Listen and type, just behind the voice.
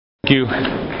you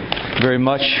very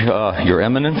much, Your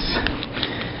Eminence.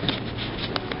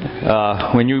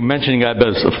 When you mentioning I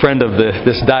was a friend of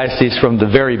this diocese from the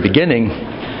very beginning,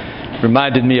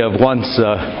 reminded me of once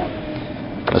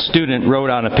a student wrote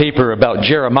on a paper about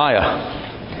Jeremiah.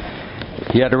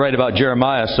 He had to write about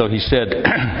Jeremiah, so he said,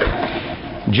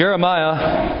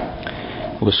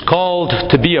 Jeremiah was called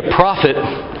to be a prophet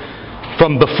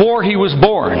from before he was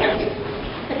born.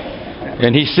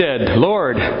 And he said,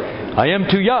 Lord, I am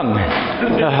too young.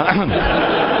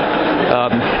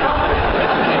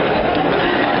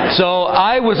 So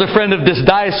I was a friend of this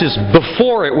diocese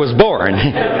before it was born.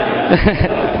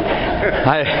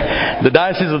 The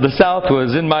Diocese of the South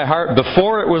was in my heart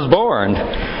before it was born.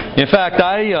 In fact,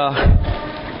 I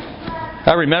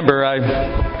remember,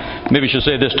 maybe I should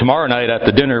say this tomorrow night at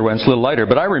the dinner when it's a little lighter,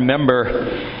 but I remember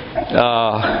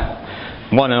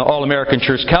one All-American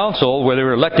Church Council where they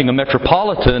were electing a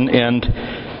metropolitan, and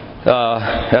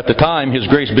at the time His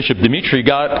Grace Bishop Dimitri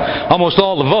got almost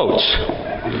all the votes.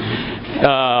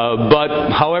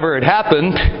 But however it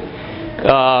happened,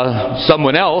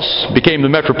 someone else became the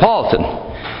metropolitan.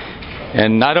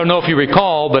 And I don't know if you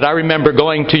recall, but I remember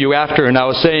going to you after and I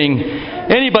was saying,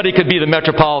 anybody could be the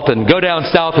metropolitan. Go down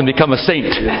south and become a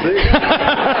saint.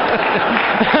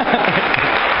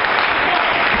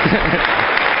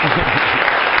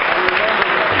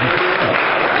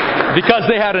 Because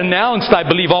they had announced, I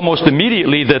believe, almost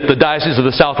immediately that the Diocese of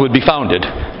the South would be founded.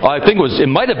 I think it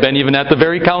might have been even at the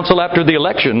very council after the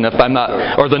election, if I'm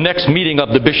not, or the next meeting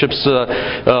of the bishops' synod.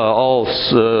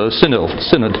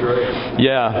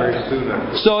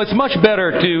 Yeah. So it's much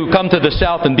better to come to the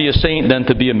South and be a saint than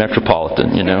to be a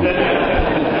metropolitan, you know.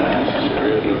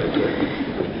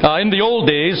 In the old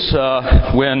days,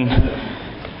 when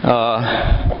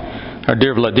our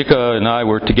dear Vladika and I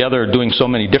were together doing so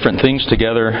many different things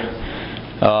together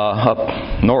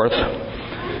up north.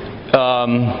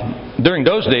 During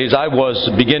those days, I was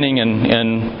beginning and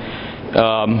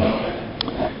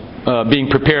being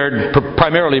prepared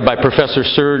primarily by Professor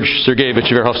Serge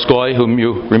Sergeyevich Verkhovskoy, whom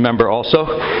you remember also.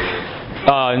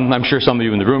 And I'm sure some of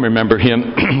you in the room remember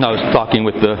him. I was talking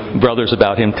with the brothers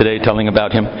about him today, telling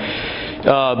about him.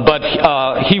 But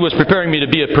he was preparing me to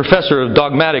be a professor of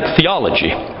dogmatic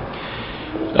theology.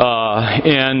 I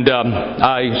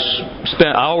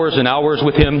spent hours and hours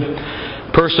with him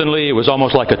personally. It was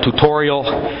almost like a tutorial.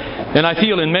 And I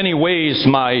feel in many ways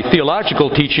my theological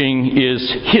teaching is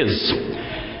his.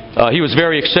 He was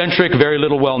very eccentric, very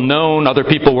little well known. Other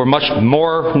people were much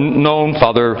more known,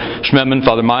 Father Schmemann,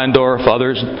 Father Meindorf,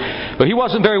 others. But he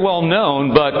wasn't very well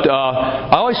known, but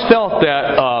I always felt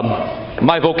that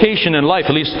my vocation in life,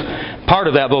 at least part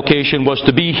of that vocation, was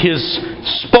to be his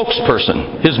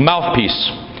spokesperson, his mouthpiece.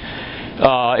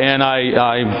 And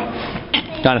I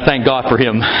kind of thank God for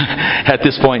him at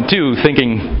this point too,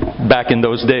 thinking back in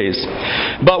those days.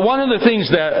 But one of the things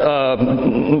that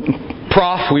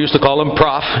we used to call him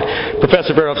Prof,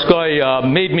 Professor Verkhovskoy,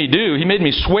 made me do, he made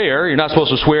me swear. You're not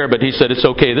supposed to swear, but he said it's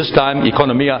okay this time,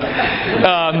 economia.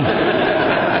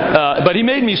 But he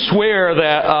made me swear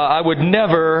that I would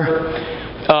never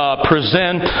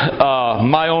present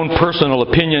my own personal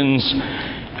opinions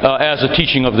as a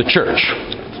teaching of the Church.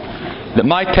 That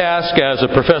my task as a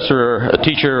professor, a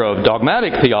teacher of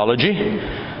dogmatic theology,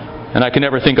 and I can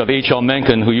never think of H.L.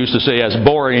 Mencken, who used to say as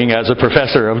boring as a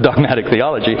professor of dogmatic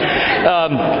theology.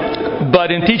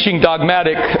 But in teaching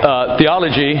dogmatic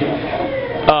theology,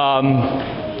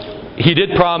 he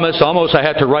did promise, almost I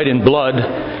had to write in blood,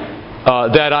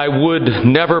 that I would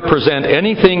never present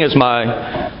anything as of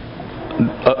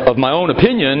my own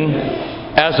opinion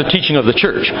as a teaching of the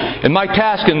Church. And my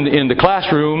task in the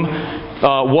classroom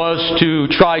was to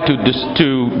try to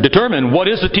determine what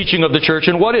is the teaching of the Church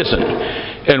and what isn't,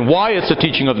 and why it's a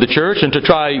teaching of the Church, and to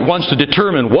try, once to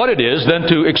determine what it is, then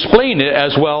to explain it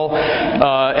as well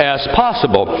as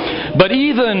possible. But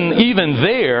even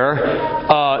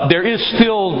there is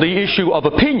still the issue of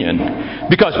opinion,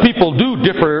 because people do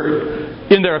differ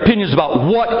in their opinions about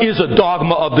what is a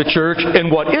dogma of the Church and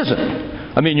what isn't.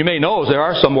 I mean, you may know there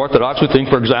are some Orthodox who think,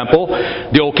 for example,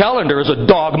 the old calendar is a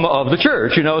dogma of the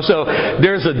Church, you know, so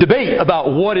there's a debate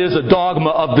about what is a dogma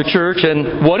of the Church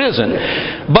and what isn't.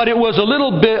 But it was a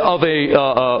little bit of a,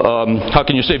 how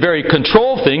can you say, very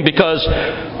controlled thing, because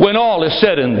when all is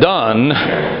said and done,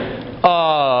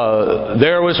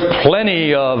 there was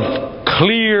plenty of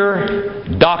clear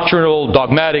doctrinal,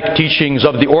 dogmatic teachings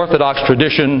of the Orthodox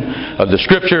tradition, of the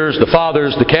Scriptures, the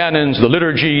Fathers, the canons, the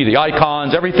liturgy, the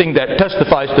icons, everything that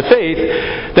testifies to faith,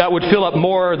 that would fill up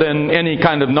more than any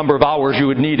kind of number of hours you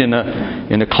would need in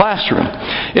a classroom.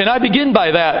 And I begin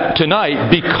by that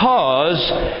tonight because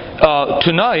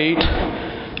tonight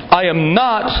I am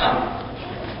not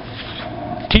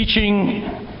teaching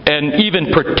and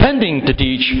even pretending to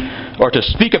teach or to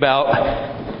speak about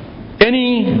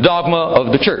any dogma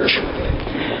of the church.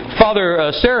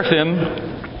 Father Seraphim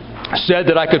said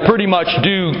that I could pretty much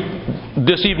do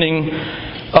this evening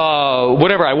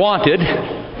whatever I wanted.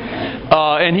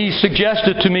 And he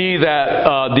suggested to me that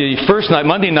the first night,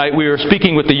 Monday night, we were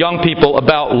speaking with the young people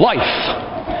about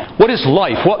life. What is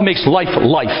life? What makes life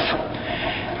life?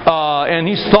 And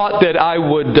he thought that I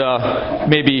would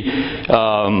maybe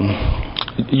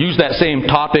use that same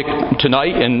topic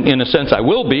tonight, and in a sense I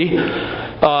will be,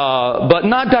 but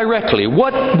not directly.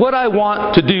 What I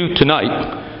want to do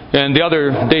tonight, and the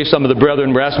other day some of the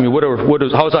brethren were asking me,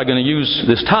 how was I going to use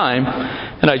this time?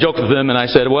 And I joked with them and I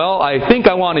said, well, I think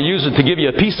I want to use it to give you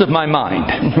a piece of my mind.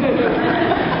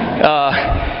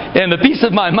 And the piece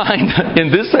of my mind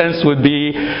in this sense would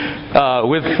be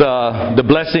with the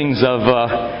blessings of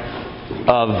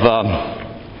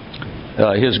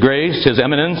His Grace, His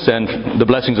Eminence, and the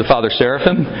blessings of Father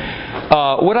Seraphim.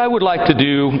 What I would like to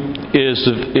do is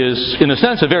in a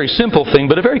sense a very simple thing,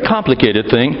 but a very complicated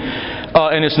thing.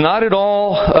 And it's not at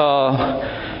all,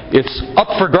 it's up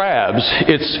for grabs.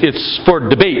 It's for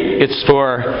debate. It's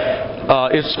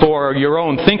for your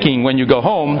own thinking when you go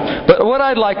home. But what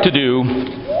I'd like to do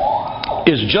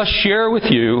is just share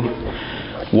with you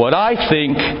what I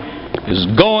think is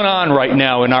going on right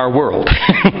now in our world.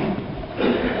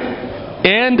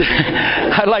 And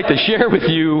I'd like to share with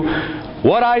you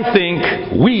what I think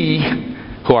we,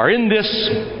 who are in this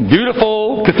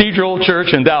beautiful cathedral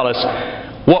church in Dallas,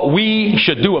 what we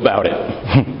should do about it.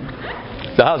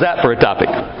 So how's that for a topic?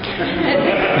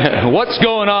 What's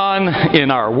going on in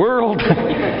our world?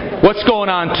 What's going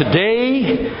on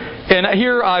today? And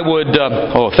here I would,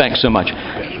 thanks so much.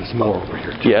 There's more over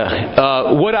here.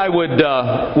 Yeah. What I would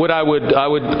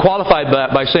qualify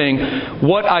that by saying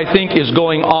what I think is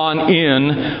going on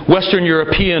in Western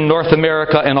European, North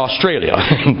America, and Australia,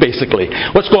 basically.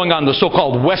 What's going on in the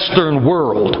so-called Western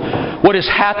world? What is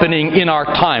happening in our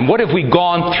time? What have we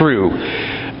gone through?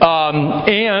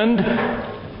 And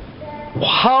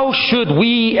how should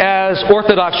we as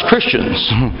Orthodox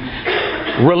Christians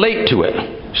relate to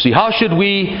it? See, how should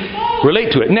we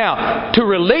relate to it? Now, to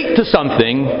relate to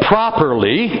something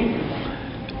properly,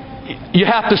 you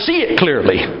have to see it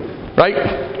clearly, right?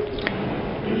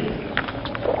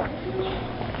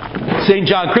 St.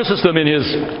 John Chrysostom, in his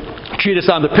treatise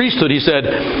on the priesthood, he said,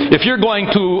 if you're going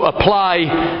to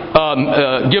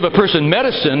give a person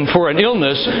medicine for an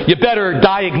illness, you better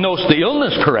diagnose the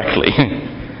illness correctly,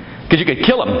 because you could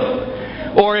kill him.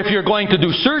 Or if you're going to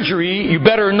do surgery, you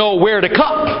better know where to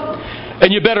cut.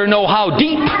 And you better know how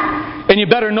deep, and you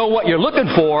better know what you're looking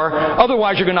for,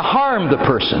 otherwise you're going to harm the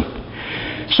person.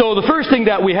 So the first thing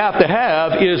that we have to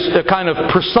have is a kind of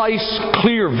precise,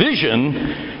 clear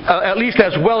vision, at least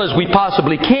as well as we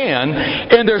possibly can,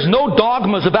 and there's no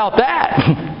dogmas about that.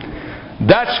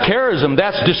 That's charism,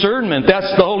 that's discernment,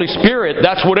 that's the Holy Spirit,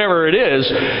 that's whatever it is.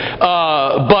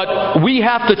 But we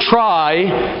have to try,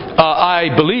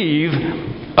 I believe,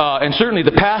 and certainly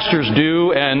the pastors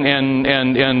do, and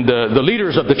the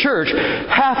leaders of the church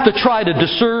have to try to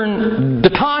discern the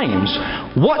times.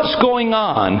 What's going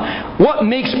on? What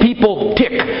makes people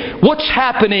tick? What's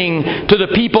happening to the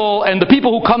people and the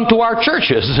people who come to our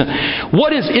churches?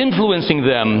 What is influencing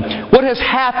them? What has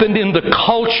happened in the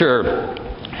culture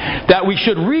that we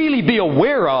should really be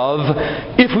aware of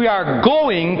if we are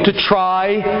going to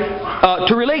try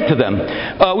to relate to them.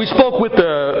 We spoke with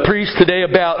the priest today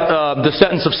about the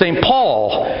sentence of St.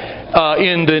 Paul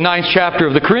in the 9th chapter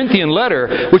of the Corinthian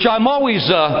letter, which I'm always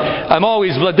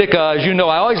Vladika, as you know,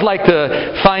 I always like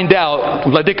to find out.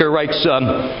 Vladika writes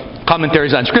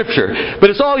commentaries on Scripture, but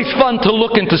it's always fun to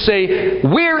look and to say,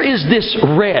 where is this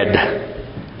read?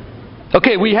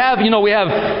 Okay, we have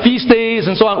feast days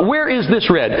and so on. Where is this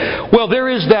read? Well, there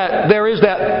is that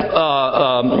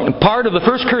part of the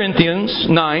 1 Corinthians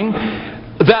 9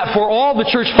 that for all the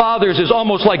church fathers is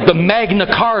almost like the Magna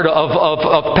Carta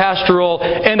of pastoral,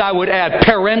 and I would add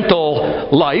parental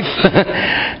life,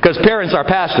 because parents are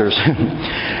pastors.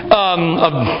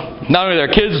 Not only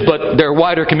their kids, but their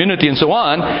wider community and so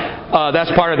on.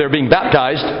 That's part of their being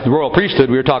baptized, the royal priesthood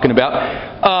we were talking about.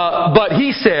 But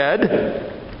he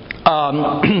said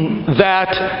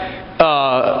that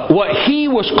what he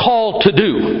was called to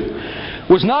do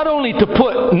was not only to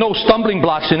put no stumbling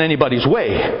blocks in anybody's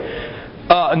way,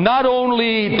 not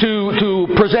only to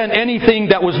present anything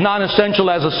that was non-essential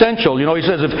as essential. You know, he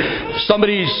says, if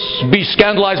somebody be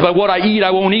scandalized by what I eat,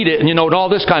 I won't eat it, and and all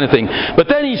this kind of thing. But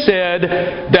then he said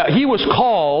that he was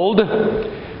called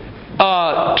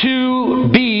to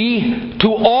be to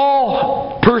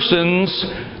all persons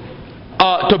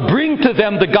to bring to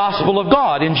them the gospel of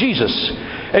God in Jesus.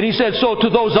 And he said, so to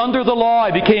those under the law,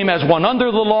 I became as one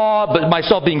under the law, but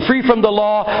myself being free from the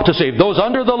law, to save those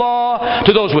under the law.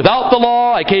 To those without the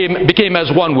law, I became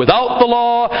as one without the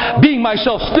law, being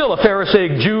myself still a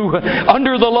Pharisaic Jew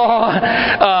under the law.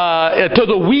 To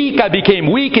the weak, I became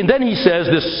weak. And then he says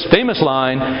this famous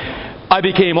line, I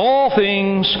became all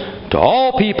things to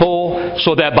all people,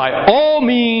 so that by all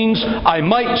means I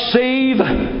might save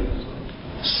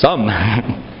some,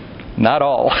 not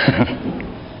all.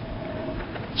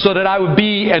 So that I would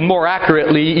be, and more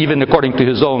accurately, even according to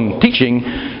his own teaching,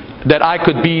 that I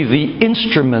could be the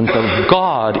instrument of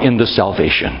God in the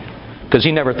salvation. Because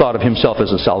he never thought of himself as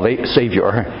a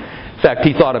savior. In fact,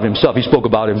 he thought of himself, he spoke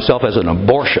about himself as an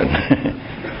abortion.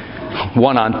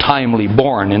 One untimely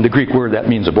born. In the Greek word, that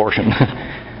means abortion.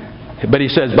 But he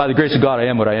says, by the grace of God, I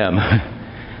am what I am.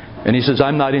 And he says,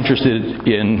 I'm not interested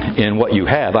in what you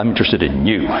have. I'm interested in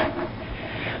you.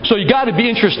 So you got to be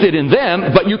interested in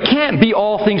them, but you can't be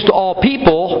all things to all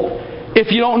people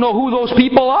if you don't know who those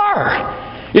people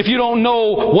are. If you don't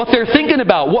know what they're thinking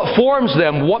about, what forms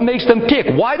them, what makes them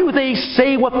tick. Why do they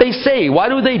say what they say? Why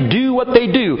do they do what they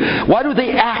do? Why do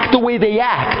they act the way they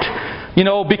act?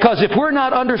 Because if we're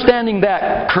not understanding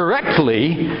that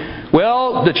correctly,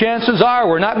 well, the chances are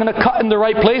we're not going to cut in the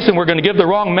right place, and we're going to give the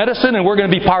wrong medicine, and we're going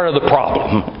to be part of the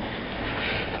problem.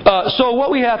 So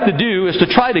what we have to do is to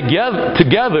try to get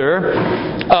together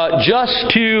just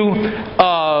to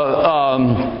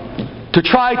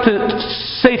try to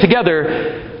say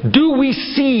together, do we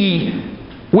see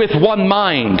with one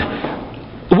mind?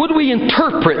 Would we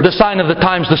interpret the sign of the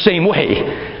times the same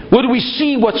way? Would we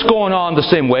see what's going on the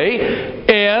same way?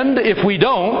 And if we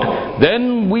don't,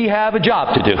 then we have a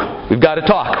job to do. We've got to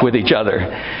talk with each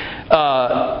other.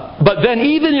 But then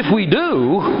even if we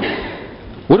do,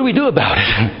 what do we do about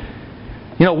it?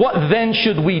 What then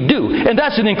should we do? And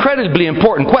that's an incredibly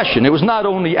important question. It was not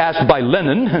only asked by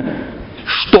Lenin,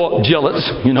 Что делать,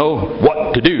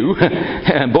 what to do.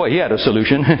 And boy, he had a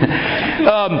solution.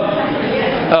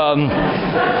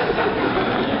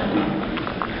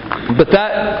 But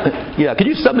that,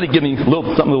 could somebody give me something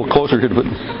a little closer to the...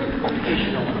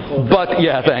 But,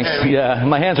 thanks.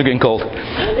 My hands are getting cold.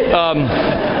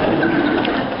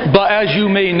 But as you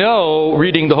may know,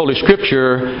 reading the Holy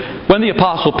Scripture, when the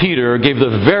Apostle Peter gave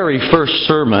the very first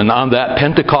sermon on that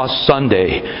Pentecost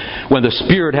Sunday, when the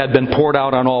Spirit had been poured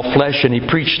out on all flesh, and he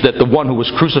preached that the one who was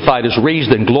crucified is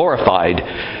raised and glorified,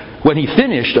 when he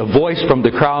finished, a voice from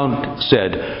the crowd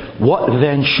said, "What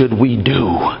then should we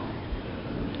do?"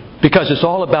 Because it's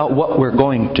all about what we're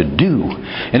going to do.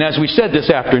 And as we said this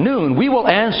afternoon, we will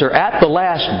answer at the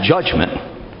last judgment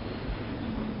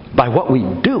by what we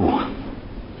do.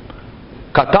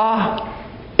 Kata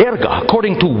erga,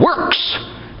 according to works.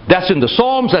 That's in the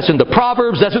Psalms, that's in the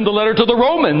Proverbs, that's in the letter to the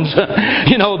Romans.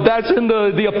 That's in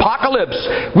the Apocalypse.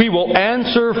 We will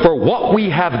answer for what we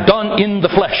have done in the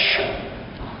flesh.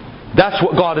 That's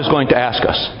what God is going to ask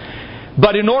us.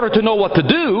 But in order to know what to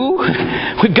do,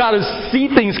 we've got to see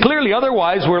things clearly.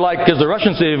 Otherwise, we're like, as the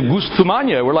Russians say,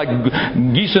 gustumanya. We're like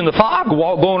geese in the fog,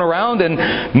 going around and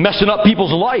messing up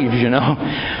people's lives,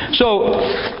 So,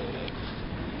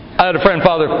 I had a friend,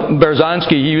 Father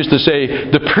Berzhansky, he used to say,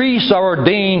 the priests are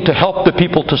ordained to help the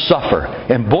people to suffer.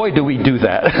 And boy, do we do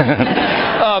that.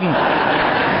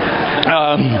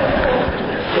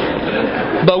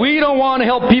 But we don't want to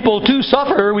help people to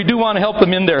suffer. We do want to help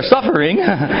them in their suffering.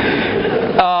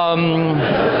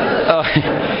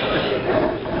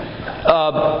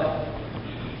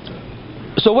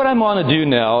 So what I'm going to do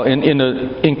now, in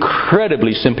an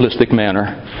incredibly simplistic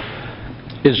manner,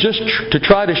 is just to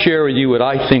try to share with you what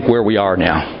I think where we are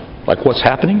now. Like what's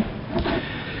happening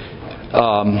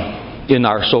in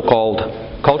our so-called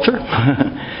culture.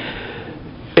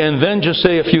 And then just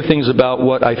say a few things about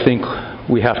what I think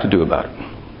we have to do about it.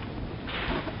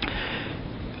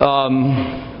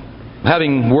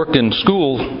 Having worked in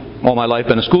school all my life,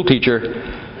 been a school teacher,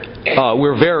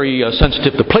 we're very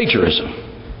sensitive to plagiarism.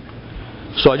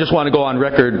 So I just want to go on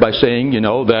record by saying,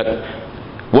 that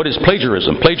what is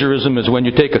plagiarism? Plagiarism is when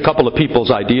you take a couple of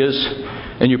people's ideas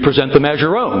and you present them as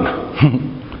your own.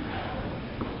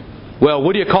 Well,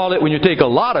 what do you call it when you take a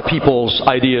lot of people's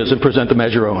ideas and present them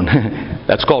as your own?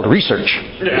 That's called research.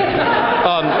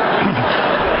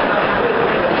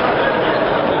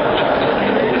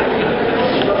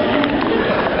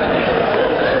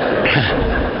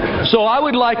 So I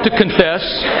would like to confess,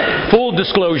 full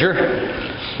disclosure,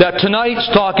 that tonight's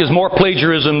talk is more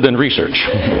plagiarism than research.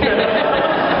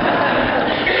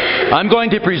 I'm going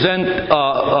to present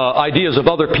ideas of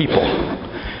other people.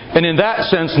 And in that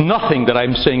sense, nothing that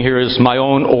I'm saying here is my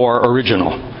own or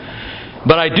original.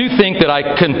 But I do think that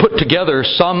I can put together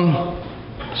some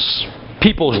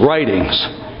people's writings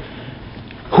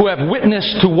who have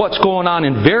witnessed to what's going on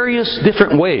in various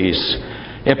different ways.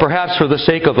 And perhaps for the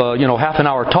sake of a half an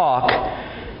hour talk,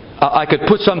 I could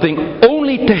put something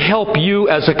only to help you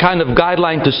as a kind of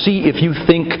guideline to see if you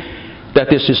think that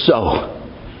this is so.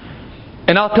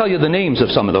 And I'll tell you the names of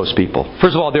some of those people.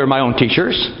 First of all, they're my own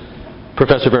teachers.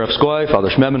 Professor Verevskoy, Father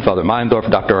Schmemann, Father Meindorf,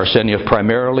 Dr. Arseniev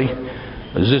primarily.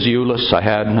 Zizioulas I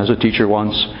had as a teacher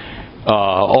once.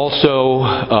 Also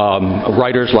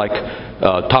writers like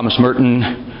Thomas Merton,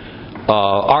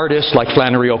 artists like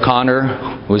Flannery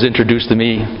O'Connor, who was introduced to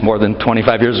me more than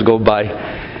 25 years ago by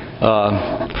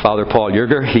Father Paul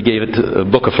Yerger. He gave a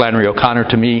book of Flannery O'Connor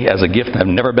to me as a gift. I've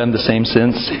never been the same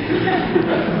since.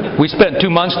 We spent 2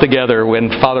 months together when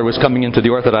Father was coming into the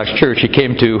Orthodox Church. He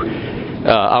came to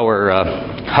our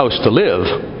house to live.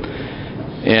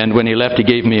 And when he left, he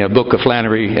gave me a book of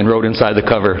Flannery and wrote inside the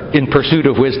cover, "In Pursuit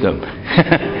of Wisdom."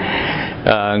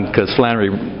 Because Flannery,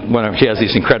 she has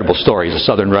these incredible stories, a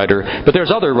Southern writer. But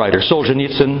there's other writers.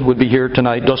 Solzhenitsyn would be here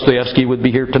tonight. Dostoevsky would be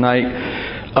here tonight.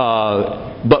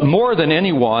 But more than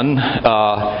anyone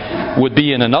would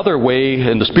be in another way,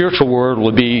 in the spiritual world,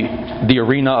 would be the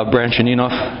arena of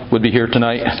Branchaninov would be here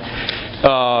tonight.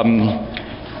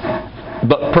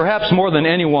 But perhaps more than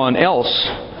anyone else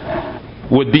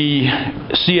would be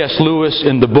C.S. Lewis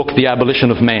in the book The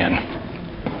Abolition of Man.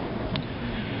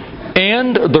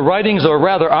 And the writings of a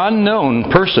rather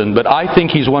unknown person, but I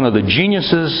think he's one of the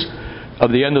geniuses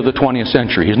of the end of the 20th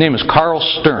century. His name is Carl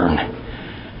Stern.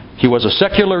 He was a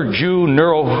secular Jew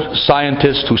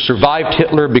neuroscientist who survived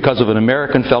Hitler because of an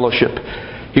American fellowship.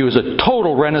 He was a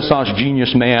total Renaissance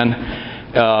genius man,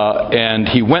 and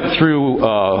he went through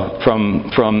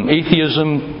from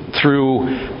atheism through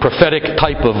prophetic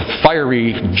type of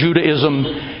fiery Judaism,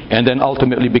 and then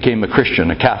ultimately became a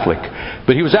Christian, a Catholic.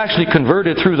 But he was actually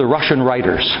converted through the Russian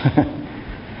writers.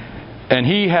 And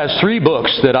he has 3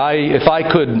 books that if I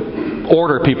could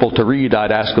order people to read,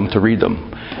 I'd ask them to read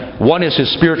them. One is his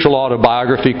spiritual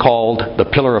autobiography called The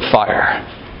Pillar of Fire.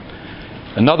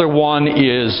 Another one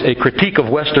is a critique of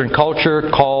Western culture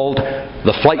called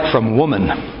The Flight from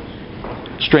Woman.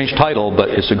 Strange title, but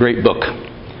it's a great book.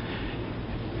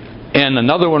 And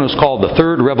another one was called The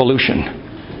Third Revolution.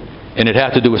 And it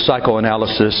had to do with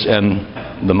psychoanalysis and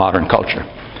the modern culture.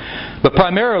 But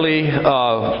primarily,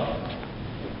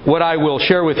 what I will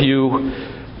share with you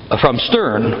from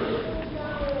Stern,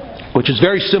 which is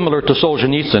very similar to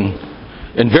Solzhenitsyn,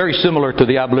 and very similar to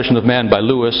The Abolition of Man by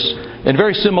Lewis, and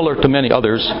very similar to many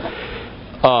others,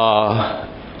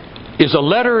 is a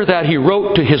letter that he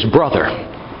wrote to his brother,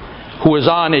 who was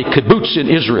on a kibbutz in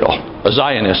Israel, a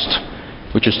Zionist,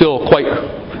 which is still quite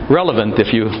relevant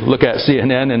if you look at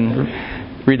CNN and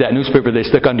read that newspaper they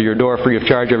stick under your door free of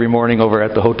charge every morning over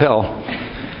at the hotel,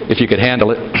 if you could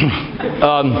handle it.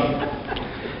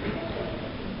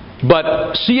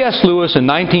 But C.S. Lewis in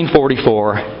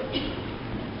 1944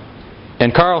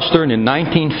 and Carl Stern in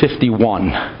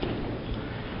 1951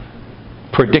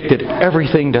 predicted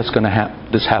everything that's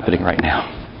happening right now.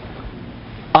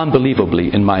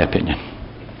 Unbelievably, in my opinion.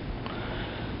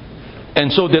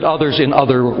 And so did others in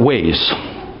other ways,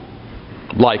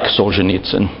 like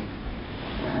Solzhenitsyn,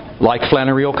 like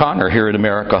Flannery O'Connor here in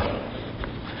America.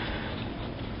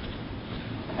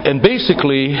 And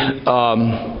basically,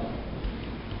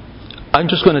 I'm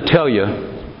just going to tell you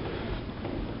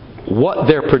what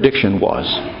their prediction was.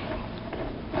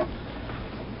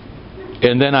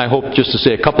 And then I hope just to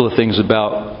say a couple of things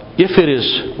about, if it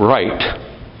is right,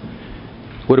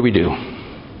 what do we do?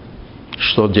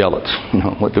 So jealous.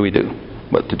 What do we do?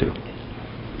 What to do?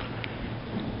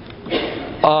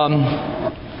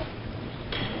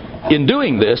 In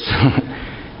doing this,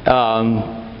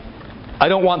 I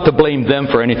don't want to blame them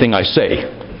for anything I say.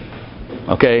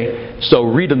 Okay? So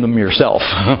read them yourself.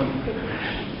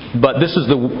 But this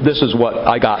is what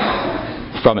I got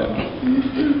from it.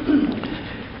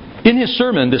 In his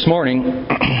sermon this morning,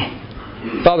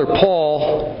 Father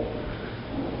Paul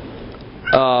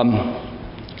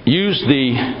used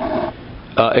the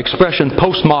expression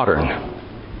postmodern.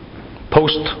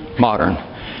 Postmodern.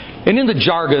 And in the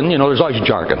jargon, there's always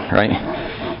jargon,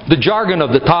 right? The jargon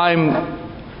of the time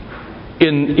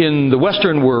in the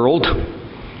Western world,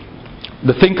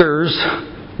 the thinkers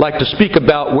like to speak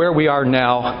about where we are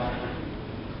now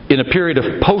in a period of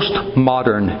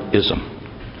postmodernism.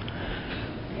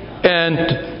 And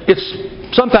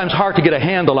it's sometimes hard to get a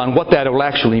handle on what that will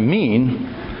actually mean.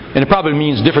 And it probably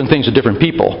means different things to different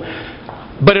people.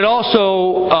 But it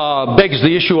also begs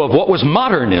the issue of what was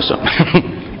modernism,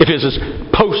 if it is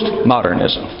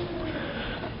postmodernism.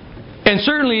 And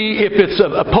certainly if it's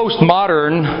a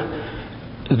postmodern,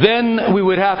 then we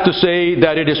would have to say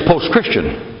that it is post-Christian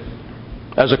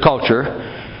as a culture.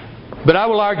 But I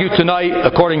will argue tonight,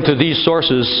 according to these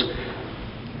sources,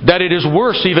 that it is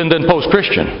worse even than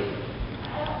post-Christian.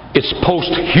 It's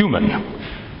post-human.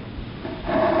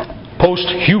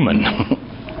 Post-human.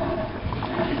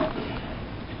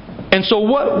 And so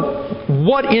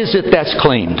what is it that's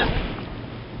claimed?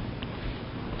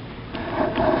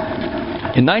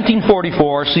 In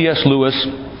 1944, C.S. Lewis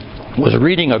was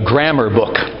reading a grammar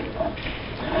book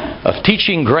of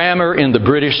teaching grammar in the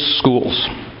British schools.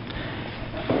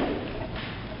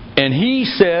 And he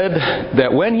said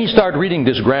that when he started reading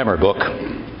this grammar book,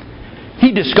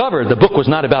 he discovered the book was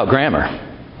not about grammar.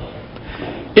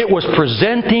 It was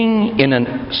presenting in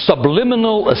a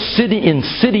subliminal,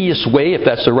 insidious way, if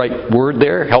that's the right word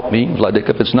there. Help me, Vladik,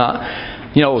 if it's not.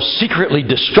 Secretly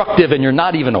destructive and you're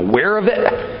not even aware of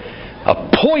it. A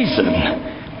poison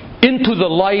into the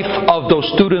life of those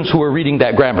students who were reading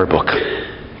that grammar book.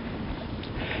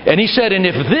 And he said, and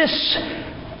if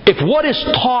what is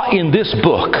taught in this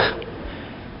book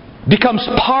becomes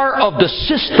part of the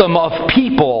system of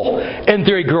people and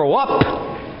they grow up,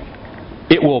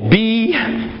 it will be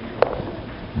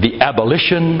the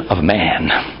abolition of man.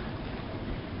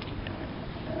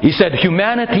 He said,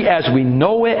 humanity as we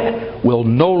know it will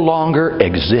no longer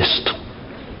exist.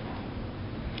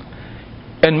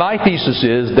 And my thesis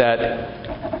is that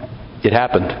it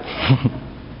happened.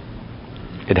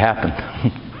 It happened.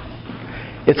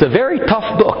 It's a very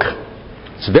tough book.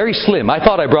 It's very slim. I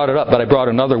thought I brought it up, but I brought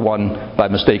another one by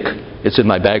mistake. It's in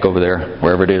my bag over there,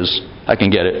 wherever it is. I can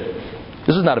get it.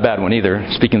 This is not a bad one either,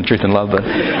 speaking the truth in love. But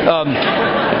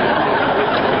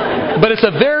it's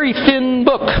a very thin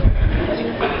book.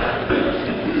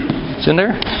 It's in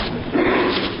there?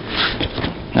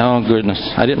 Oh, goodness.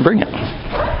 I didn't bring it.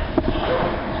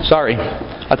 Sorry.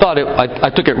 I thought I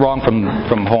took it wrong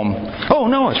from home. Oh,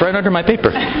 no, it's right under my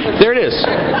paper. There it is.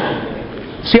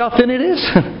 See how thin it is?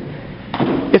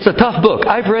 It's a tough book.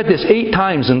 I've read this 8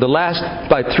 times in the last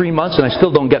 3 months, and I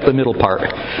still don't get the middle part.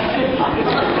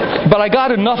 But I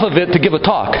got enough of it to give a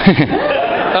talk.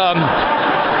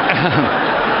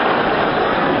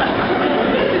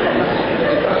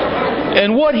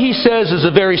 And what he says is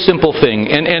a very simple thing.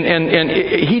 And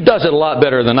he does it a lot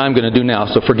better than I'm going to do now,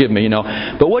 so forgive me,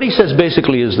 But what he says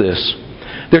basically is this.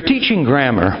 They're teaching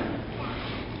grammar,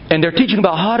 and they're teaching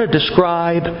about how to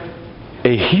describe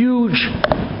a huge,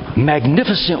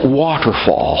 magnificent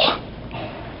waterfall.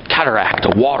 Cataract,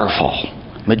 a waterfall.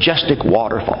 Majestic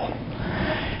waterfall.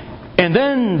 And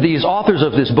then these authors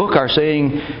of this book are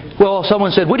saying, well,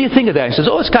 someone said, what do you think of that? He says,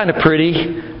 oh, it's kind of pretty.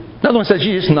 Another one says,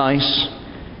 gee, it's nice.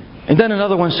 And then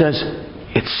another one says,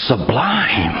 it's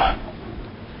sublime.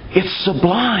 It's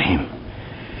sublime.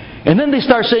 And then they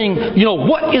start saying,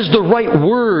 what is the right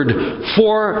word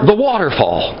for the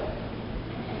waterfall?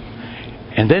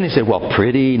 And then they say, well,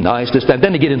 pretty, nice, this, that.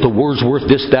 Then they get into Wordsworth,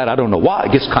 this, that, I don't know why.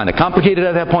 It gets kind of complicated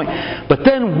at that point. But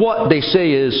then what they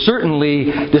say is,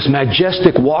 certainly this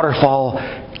majestic waterfall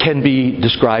can be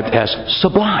described as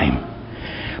sublime.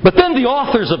 But then the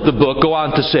authors of the book go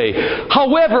on to say,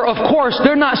 however, of course,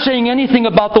 they're not saying anything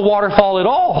about the waterfall at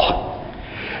all.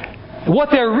 What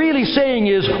they're really saying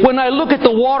is, when I look at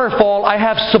the waterfall, I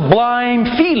have sublime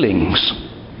feelings.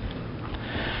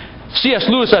 C.S.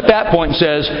 Lewis at that point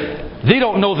says, they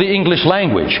don't know the English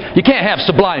language. You can't have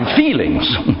sublime feelings.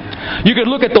 You could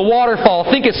look at the waterfall,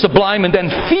 think it's sublime, and then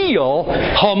feel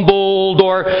humbled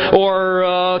or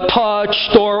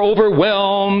touched or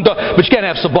overwhelmed. But you can't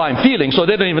have sublime feelings, so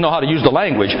they don't even know how to use the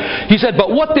language. He said, but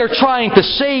what they're trying to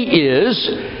say is,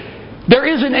 there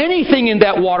isn't anything in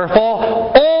that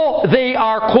waterfall. All they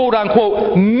are, quote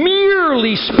unquote,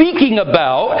 merely speaking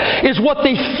about is what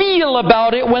they feel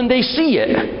about it when they see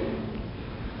it.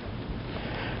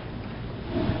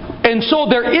 And so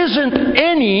there isn't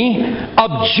any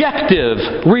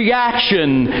objective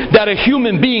reaction that a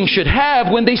human being should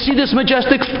have when they see this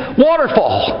majestic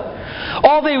waterfall.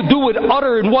 All they do is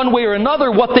utter in one way or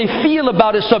another what they feel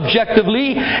about it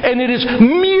subjectively, and it is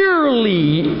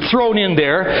merely thrown in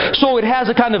there, so it has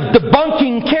a kind of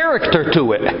debunking character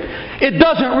to it. It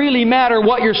doesn't really matter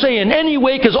what you're saying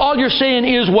anyway, because all you're saying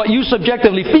is what you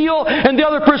subjectively feel, and the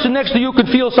other person next to you could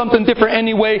feel something different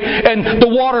anyway, and the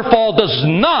waterfall does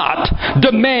not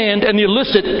demand and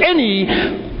elicit any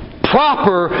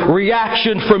proper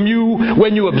reaction from you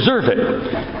when you observe it.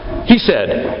 He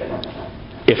said,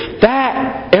 if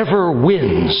that ever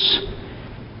wins,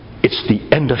 it's the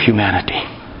end of humanity.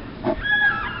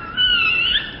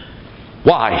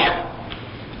 Why?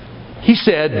 He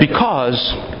said, because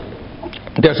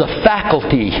there's a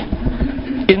faculty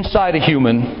inside a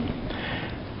human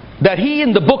that he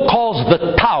in the book calls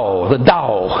the Tao.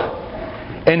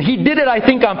 And he did it, I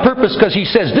think, on purpose because he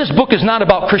says, this book is not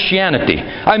about Christianity.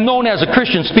 I'm known as a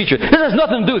Christian speaker. This has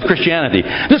nothing to do with Christianity.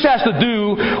 This has to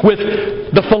do with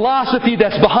the philosophy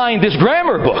that's behind this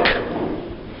grammar book.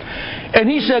 And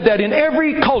he said that in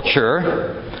every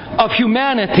culture of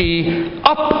humanity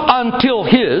up until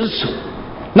his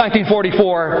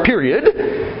 1944 period,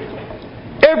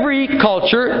 every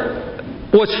culture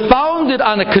was founded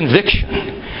on a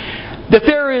conviction that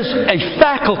there is a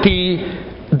faculty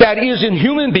that is in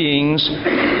human beings,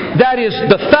 that is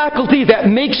the faculty that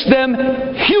makes them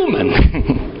human.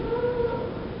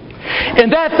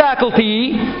 And that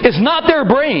faculty is not their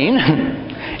brain,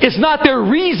 it's not their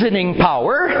reasoning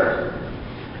power,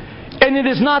 and it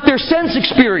is not their sense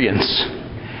experience.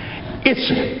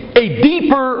 It's a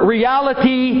deeper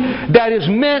reality that is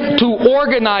meant to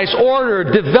organize, order,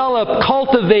 develop,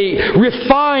 cultivate,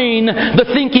 refine the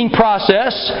thinking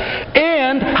process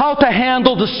and how to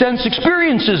handle the sense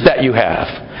experiences that you have.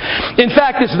 In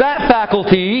fact, it's that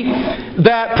faculty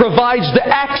that provides the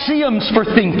axioms for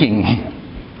thinking.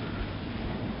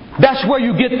 That's where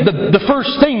you get the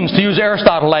first things, to use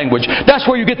Aristotle language. That's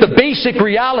where you get the basic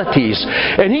realities.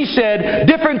 And he said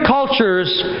different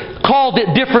cultures called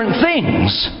it different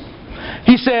things.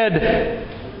 He said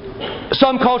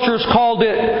some cultures called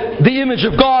it the image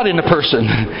of God in a person.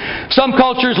 Some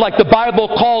cultures, like the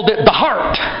Bible, called it the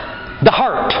heart. The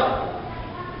heart.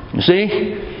 You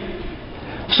see?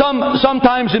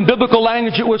 Sometimes in biblical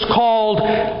language it was called,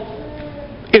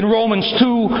 in Romans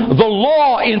 2, the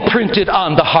law imprinted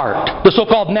on the heart, the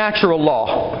so-called natural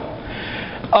law.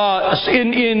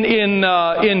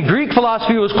 In Greek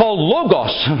philosophy it was called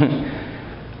logos.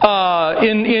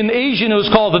 In Asian it was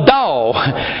called the Tao.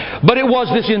 But it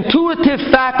was this intuitive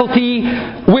faculty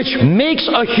which makes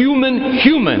a human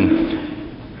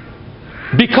human.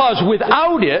 Because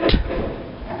without it,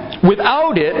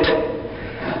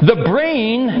 the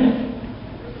brain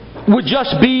would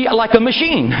just be like a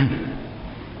machine.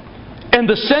 And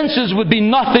the senses would be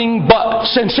nothing but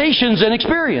sensations and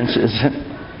experiences.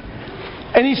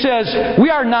 And he says, we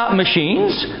are not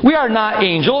machines. We are not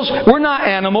angels. We're not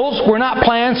animals. We're not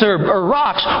plants or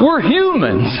rocks. We're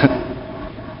humans.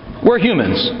 We're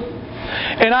humans.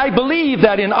 And I believe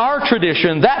that in our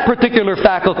tradition, that particular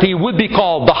faculty would be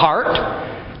called the heart.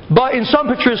 But in some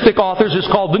patristic authors, it's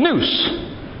called the nous.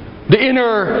 The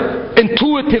inner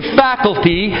intuitive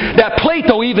faculty that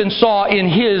Plato even saw in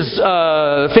his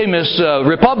famous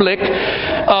Republic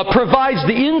provides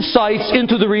the insights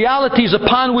into the realities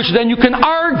upon which then you can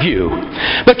argue.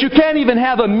 But you can't even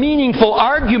have a meaningful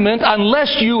argument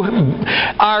unless you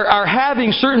are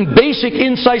having certain basic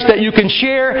insights that you can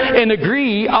share and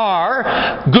agree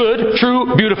are good,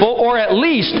 true, beautiful, or at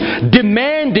least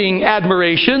demanding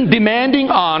admiration, demanding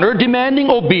honor, demanding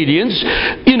obedience,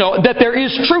 that there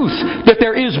is truth, that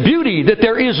there is beauty, that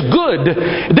there is good.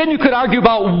 Then you could argue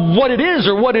about what it is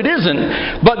or what it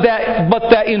isn't. But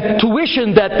that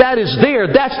intuition that is there,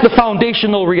 that's the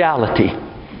foundational reality.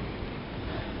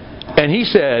 And he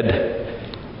said,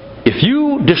 if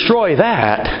you destroy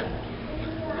that,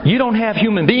 you don't have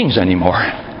human beings anymore.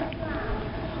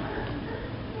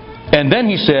 And then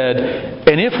he said,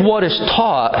 and if what is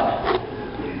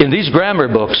taught in these grammar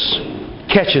books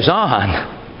catches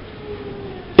on,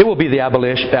 it will be the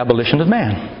abolition of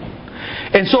man.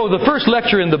 And so the first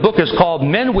lecture in the book is called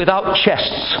Men Without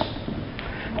Chests.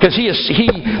 Because he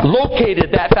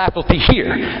located that faculty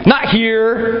here. Not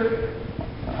here,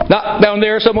 not down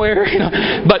there somewhere,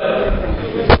 but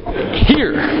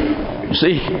here. You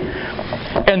see?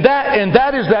 And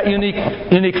that is that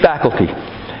unique faculty.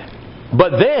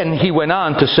 But then he went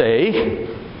on to say,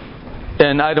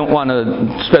 and I don't want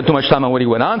to spend too much time on what he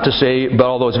went on to say, but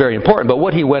although it's very important, but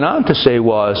what he went on to say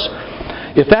was,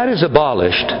 if that is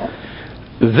abolished,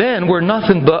 then we're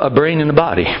nothing but a brain and a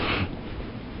body.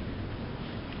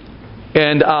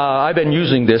 And I've been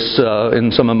using this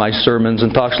in some of my sermons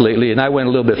and talks lately, and I went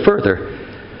a little bit further.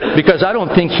 Because I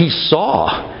don't think he saw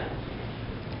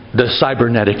the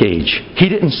cybernetic age. He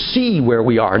didn't see where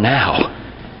we are now.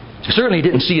 He certainly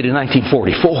didn't see it in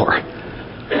 1944.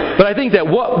 But I think that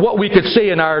what we could say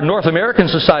in our North American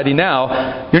society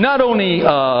now, you're not only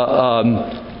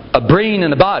a brain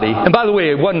and a body. And by the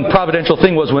way, one providential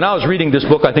thing was when I was reading this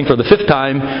book, I think for the 5th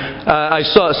time, I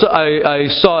saw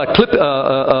a clip,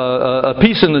 a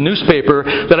piece in the newspaper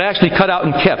that I actually cut out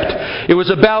and kept. It was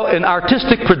about an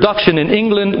artistic production in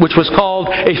England which was called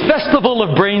A Festival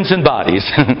of Brains and Bodies.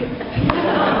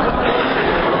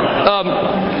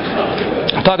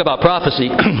 Talk about prophecy.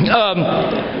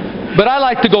 But I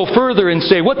like to go further and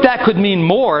say what that could mean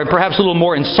more, and perhaps a little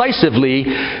more incisively,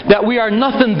 that we are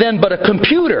nothing then but a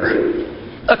computer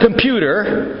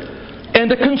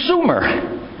and a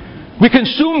consumer. We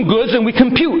consume goods and we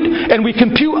compute. And we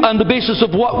compute on the basis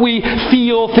of what we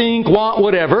feel, think, want,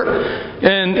 whatever.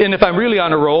 And if I'm really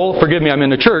on a roll, forgive me, I'm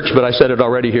in the church, but I said it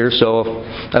already here, so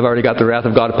I've already got the wrath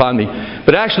of God upon me.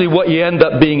 But actually what you end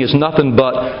up being is nothing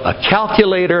but a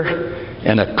calculator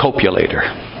and a copulator.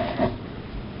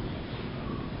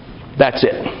 That's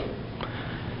it.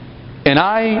 And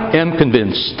I am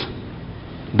convinced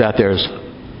that there's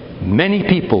many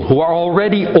people who are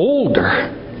already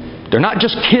older. They're not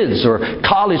just kids or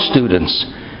college students.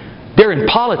 They're in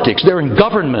politics. They're in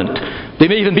government. They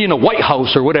may even be in a White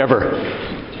House or whatever.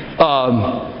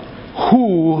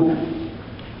 Who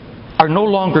are no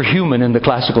longer human in the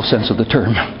classical sense of the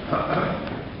term.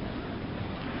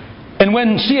 And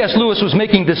when C.S. Lewis was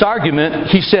making this argument,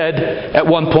 he said at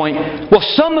one point, well,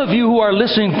 some of you who are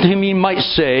listening to me might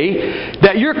say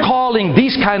that you're calling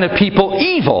these kind of people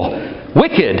evil.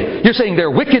 Wicked. You're saying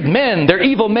they're wicked men, they're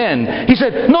evil men. He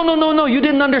said, no, you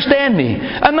didn't understand me.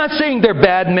 I'm not saying they're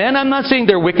bad men, I'm not saying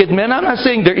they're wicked men, I'm not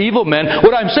saying they're evil men.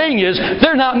 What I'm saying is,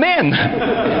 they're not men.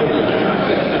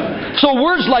 So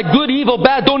words like good, evil,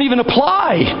 bad don't even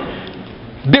apply.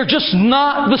 They're just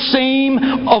not the same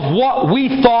of what we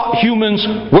thought humans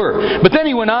were. But then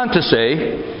he went on to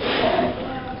say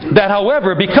that,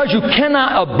 however, because you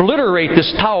cannot obliterate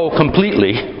this Tao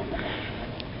completely,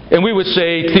 and we would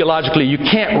say, theologically, you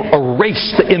can't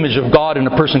erase the image of God in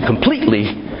a person completely.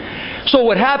 So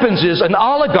what happens is an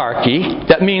oligarchy,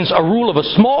 that means a rule of a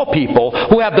small people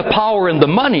who have the power and the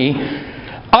money,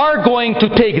 are going to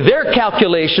take their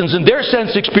calculations and their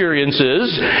sense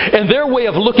experiences and their way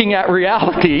of looking at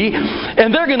reality,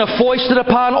 and they're going to foist it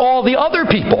upon all the other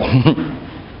people.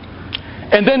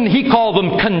 And then he called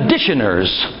them conditioners.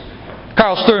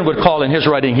 Carl Stern would call in his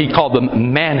writing, he called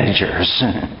them managers.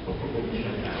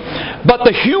 But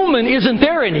the human isn't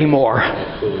there anymore.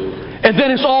 And then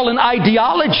it's all an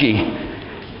ideology.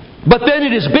 But then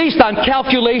it is based on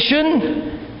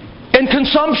calculation and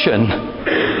consumption.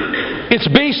 It's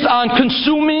based on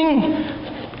consuming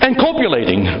and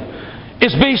copulating.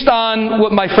 It's based on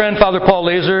what my friend Father Paul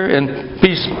Laser, and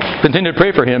please continue to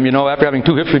pray for him, after having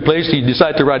 2 hips replaced, he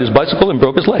decided to ride his bicycle and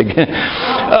broke his leg.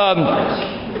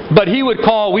 But we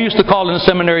used to call in the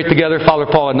seminary together. Father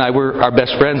Paul and I were our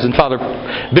best friends, and Father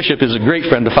Bishop is a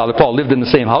great friend of Father Paul, lived in the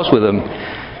same house with him.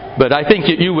 But I think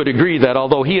you would agree that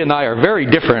although he and I are very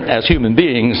different as human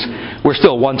beings, we're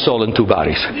still one soul in 2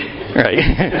 bodies. Right?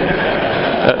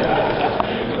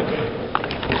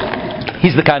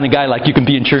 He's the kind of guy like you can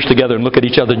be in church together and look at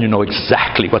each other and you know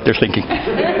exactly what they're thinking.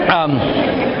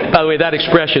 By the way, that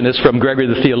expression is from Gregory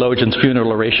the Theologian's funeral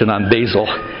oration on Basil.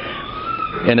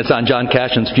 And it's on John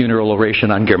Cashin's funeral oration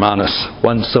on Germanus.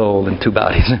 One soul in 2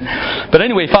 bodies. But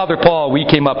anyway, Father Paul, we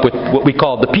came up with what we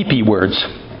called the PP words.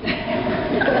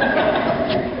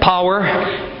 Power,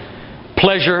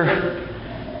 pleasure,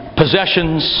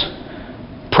 possessions,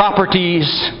 properties,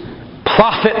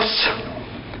 profits,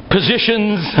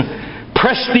 positions,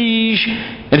 prestige,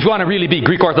 and if you want to really be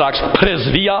Greek Orthodox,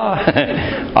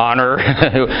 presvia, honor,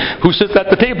 who sits at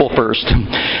the table first.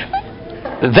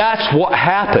 That's what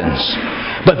happens.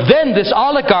 But then this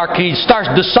oligarchy starts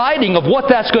deciding of what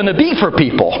that's going to be for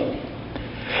people.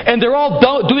 And they're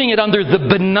all doing it under the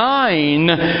benign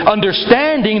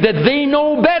understanding that they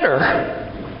know better.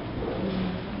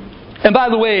 And by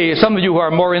the way, some of you who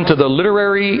are more into the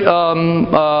literary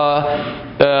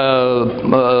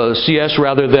CS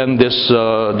rather than this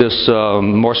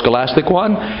more scholastic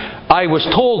one, I was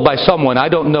told by someone, I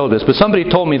don't know this, but somebody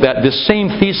told me that this same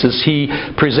thesis he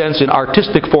presents in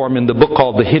artistic form in the book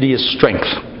called The Hideous Strength.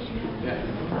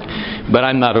 But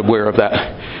I'm not aware of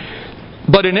that.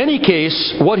 But in any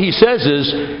case, what he says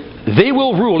is, they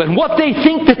will rule, and what they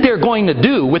think that they're going to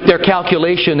do with their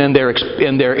calculation and their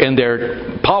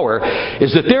power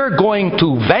is that they're going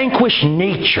to vanquish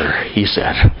nature, he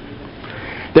said.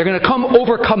 They're going to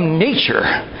overcome nature.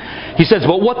 He says,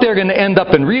 but what they're going to end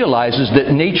up and realize is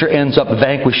that nature ends up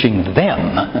vanquishing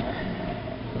them.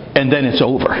 And then it's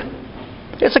over.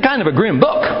 It's a kind of a grim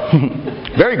book.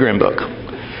 Very grim book.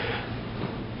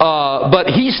 But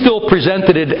he still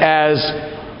presented it as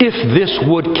if this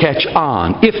would catch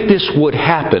on, if this would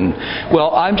happen. Well,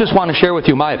 I just want to share with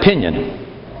you my opinion.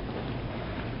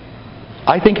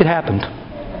 I think it happened.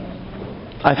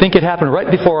 I think it happened right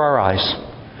before our eyes.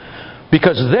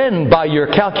 Because then, by your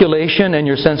calculation and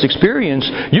your sense experience,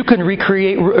 you can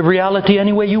recreate reality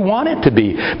any way you want it to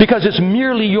be. Because it's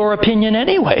merely your opinion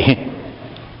anyway.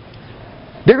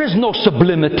 There is no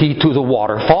sublimity to the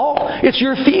waterfall. It's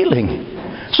your feeling.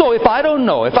 So if I don't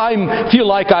know, if I feel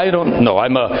like I don't know,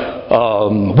 I'm a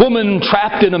woman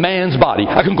trapped in a man's body,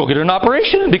 I can go get an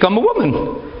operation and become a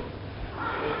woman.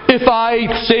 If I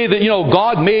say that,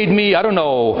 God made me, I don't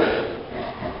know,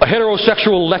 a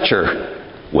heterosexual lecher,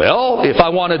 well, if I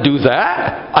want to do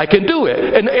that, I can do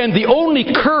it. And the only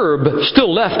curb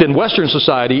still left in Western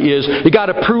society is you got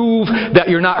to prove that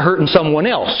you're not hurting someone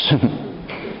else.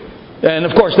 And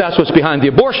of course, that's what's behind the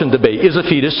abortion debate. Is a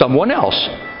fetus someone else?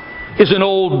 Is an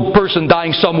old person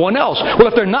dying someone else? Well,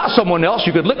 if they're not someone else,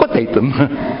 you could liquidate them.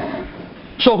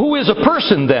 So who is a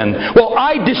person then? Well,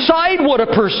 I decide what a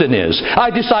person is. I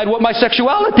decide what my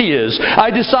sexuality is. I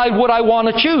decide what I want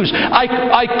to choose.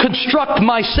 I construct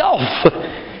myself.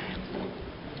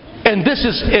 And this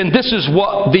is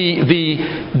what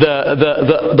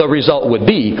the result would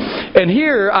be. And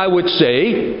here I would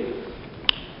say,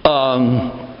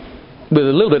 with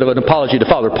a little bit of an apology to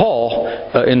Father Paul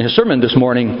in his sermon this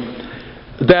morning,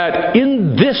 that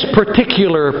in this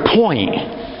particular point,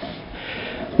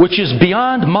 which is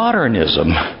beyond modernism,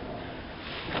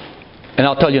 and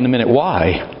I'll tell you in a minute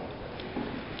why,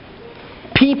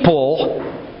 people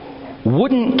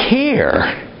wouldn't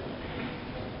care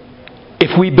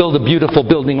if we build a beautiful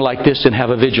building like this and have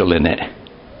a vigil in it.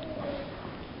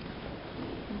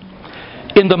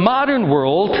 In the modern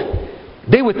world,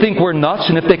 they would think we're nuts,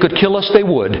 and if they could kill us, they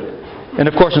would. And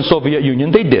of course, in the Soviet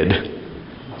Union, they did.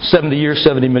 70 years,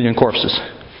 70 million corpses.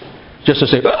 Just to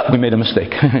say, we made a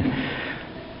mistake.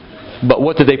 But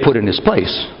what did they put in its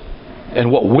place?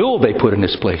 And what will they put in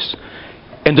its place?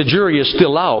 And the jury is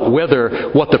still out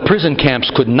whether what the prison camps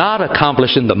could not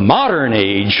accomplish in the modern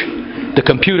age, the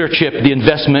computer chip, the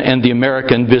investment, and the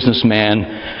American businessman,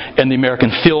 and the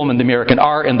American film, and the American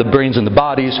art, and the brains and the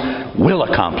bodies, will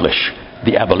accomplish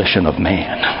the abolition of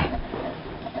man.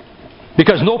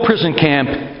 Because no prison camp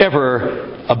ever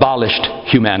abolished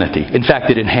humanity. In fact,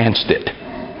 it enhanced it.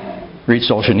 Read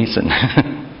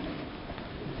Solzhenitsyn.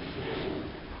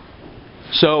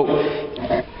 So,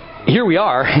 here we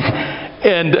are.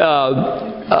 And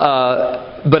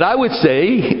but I would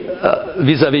say,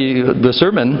 vis-a-vis the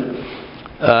sermon,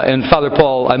 and Father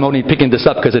Paul, I'm only picking this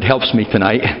up because it helps me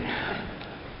tonight.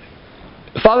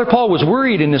 Father Paul was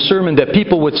worried in his sermon that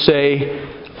people would say,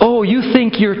 oh, you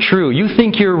think you're true. You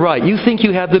think you're right. You think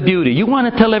you have the beauty. You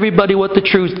want to tell everybody what the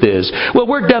truth is. Well,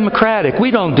 we're democratic.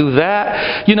 We don't do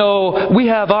that. We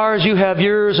have ours, you have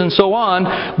yours, and so on.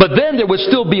 But then there would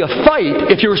still be a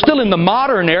fight. If you were still in the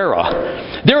modern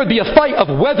era, there would be a fight of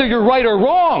whether you're right or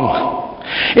wrong.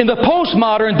 In the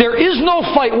postmodern, there is no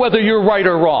fight whether you're right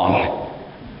or wrong.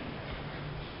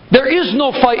 There is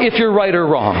no fight if you're right or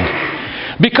wrong.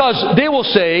 Because they will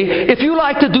say, if you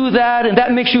like to do that, and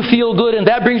that makes you feel good, and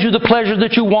that brings you the pleasure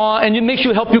that you want, and it makes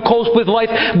you help you cope with life,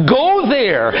 go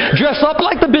there. Dress up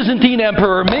like the Byzantine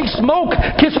emperor. Make smoke.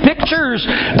 Kiss pictures.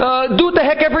 Do what the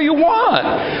heck ever you want.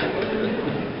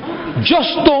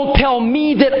 Just don't tell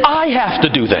me that I have to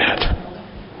do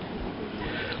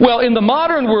that. Well, in the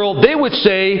modern world, they would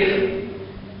say,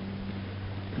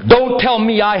 don't tell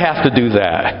me I have to do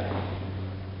that.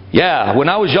 Yeah, when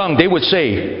I was young, they would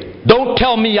say, don't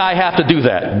tell me I have to do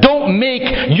that. Don't make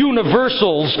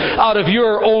universals out of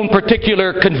your own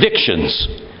particular convictions.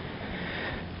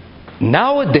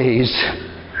 Nowadays,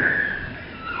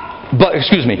 but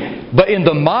in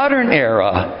the modern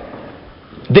era,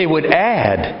 they would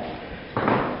add,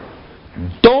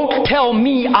 don't tell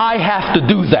me I have to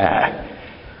do that.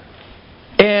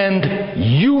 And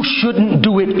you shouldn't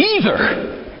do it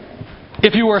either.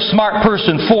 If you were a smart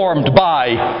person formed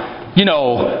by,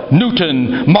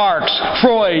 Newton, Marx,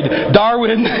 Freud,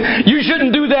 Darwin, you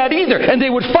shouldn't do that either. And they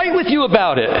would fight with you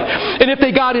about it. And if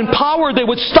they got in power, they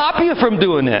would stop you from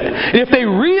doing it. And if they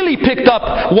really picked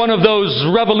up one of those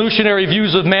revolutionary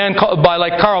views of man by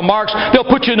like Karl Marx, they'll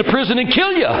put you in a prison and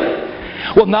kill you.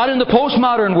 Well, not in the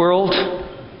postmodern world.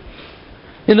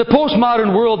 In the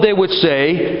postmodern world, they would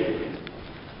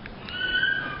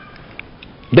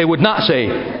not say,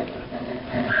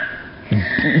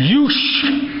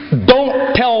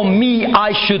 don't tell me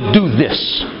I should do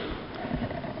this.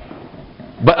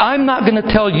 But I'm not going to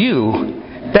tell you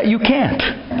that you can't.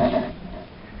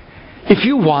 If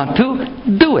you want to,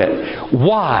 do it.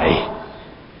 Why?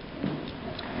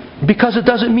 Because it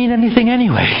doesn't mean anything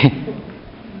anyway.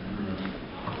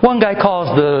 One guy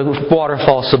calls the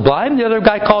waterfall sublime, the other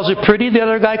guy calls it pretty, the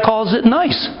other guy calls it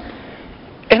nice.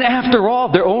 And after all,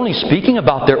 they're only speaking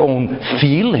about their own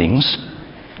feelings.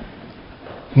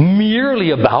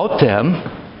 Merely about them.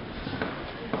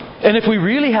 And if we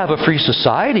really have a free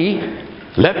society,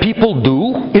 let people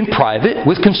do in private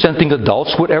with consenting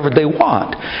adults whatever they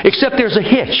want. Except there's a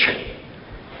hitch.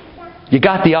 You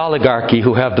got the oligarchy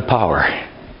who have the power.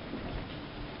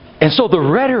 And so the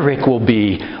rhetoric will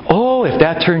be, oh, if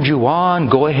that turns you on,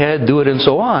 go ahead, do it, and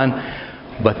so on.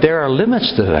 But there are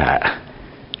limits to that.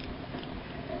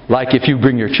 Like if you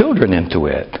bring your children into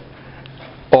it,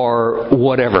 or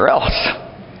whatever else.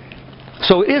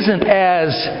 So it isn't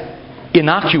as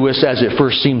innocuous as it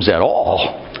first seems at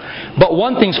all. But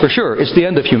one thing's for sure, it's the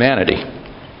end of humanity,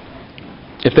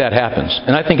 if that happens.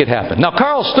 And I think it happened. Now,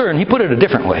 Carl Stern, he put it a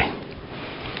different way.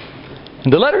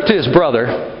 In the letter to his brother,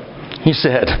 he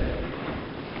said,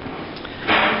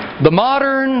 the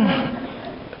modern,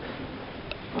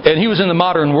 and he was in the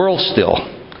modern world still,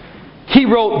 he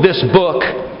wrote this book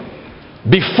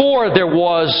before there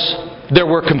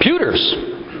were computers,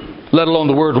 let alone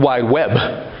the World Wide Web.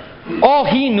 All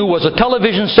he knew was a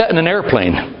television set and an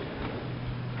airplane.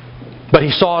 But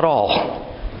he saw it all.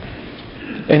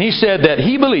 And he said that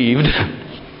he believed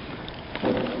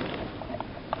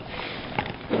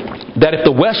that if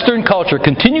the Western culture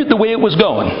continued the way it was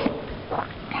going,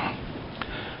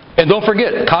 and don't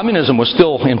forget, communism was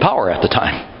still in power at the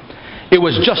time. It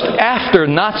was just after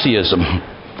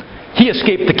Nazism. He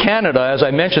escaped to Canada, as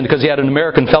I mentioned, because he had an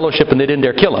American fellowship and they didn't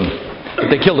dare kill him.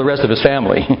 They killed the rest of his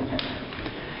family.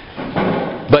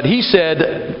 But he said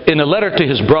in a letter to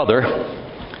his brother,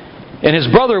 and his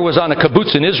brother was on a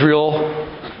kibbutz in Israel,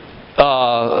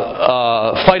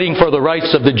 fighting for the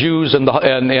rights of the Jews and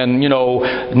you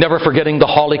know, never forgetting the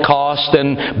Holocaust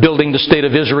and building the state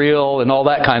of Israel and all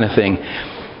that kind of thing.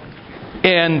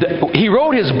 And he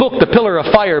wrote his book, The Pillar of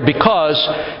Fire, because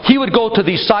he would go to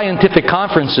these scientific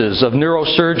conferences of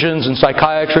neurosurgeons and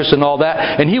psychiatrists and all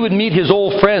that, and he would meet his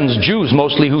old friends, Jews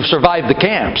mostly, who survived the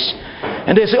camps.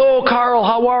 And they'd say, oh, Carl,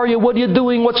 how are you? What are you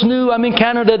doing? What's new? I'm in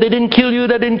Canada. They didn't kill you.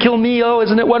 They didn't kill me. Oh,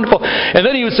 isn't it wonderful? And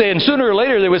then he would say, and sooner or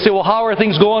later they would say, well, how are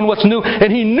things going? What's new?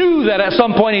 And he knew that at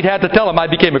some point he'd had to tell them I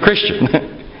became a Christian.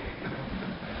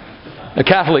 A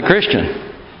Catholic Christian.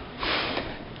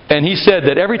 And he said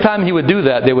that every time he would do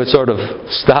that, they would sort of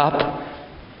stop,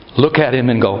 look at him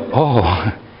and go,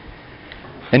 oh.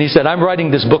 And he said, I'm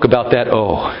writing this book about that,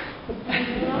 oh.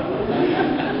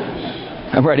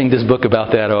 I'm writing this book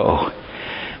about that, oh.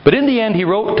 But in the end, he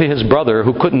wrote to his brother,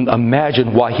 who couldn't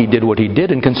imagine why he did what he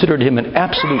did and considered him an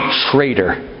absolute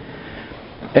traitor.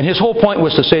 And his whole point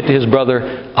was to say to his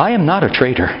brother, I am not a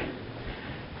traitor.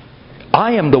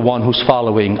 I am the one who's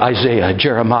following Isaiah,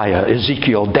 Jeremiah,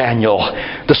 Ezekiel, Daniel,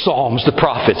 the Psalms, the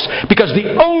prophets. Because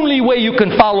the only way you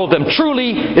can follow them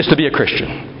truly is to be a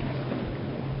Christian.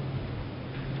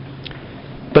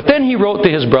 But then he wrote to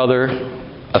his brother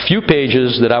a few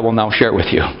pages that I will now share with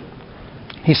you.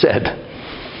 He said,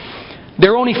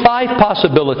 there are only 5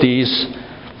 possibilities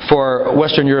for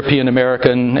Western European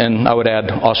American, and I would add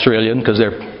Australian, because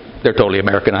they're totally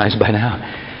Americanized by now.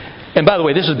 And by the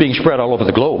way, this is being spread all over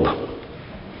the globe.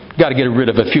 Got to get rid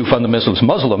of a few fundamentalist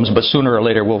Muslims, but sooner or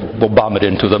later we'll bomb it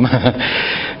into them.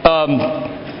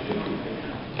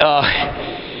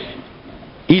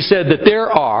 He said that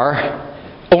there are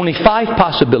only 5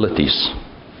 possibilities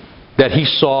that he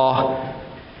saw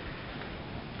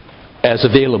as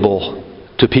available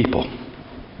to people.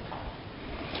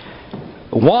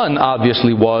 One,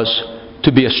 obviously, was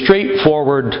to be a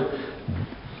straightforward,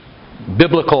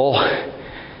 biblical,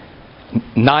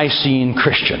 Nicene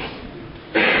Christian.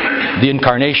 The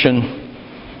incarnation,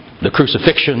 the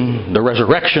crucifixion, the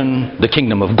resurrection, the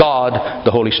kingdom of God,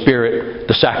 the Holy Spirit,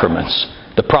 the sacraments,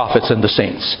 the prophets and the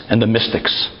saints, and the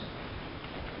mystics.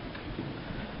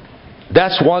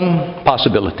 That's one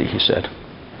possibility, he said.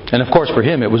 And of course for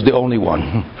him it was the only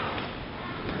one.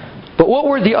 But what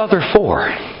were the other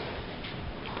 4?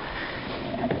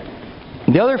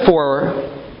 The other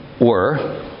 4 were,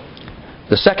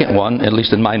 the second one, at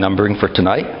least in my numbering for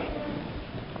tonight,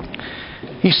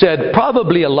 he said,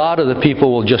 probably a lot of the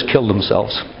people will just kill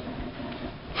themselves.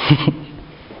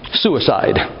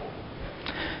 Suicide.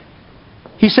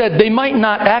 He said they might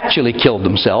not actually kill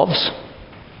themselves,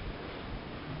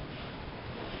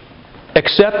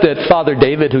 except that Father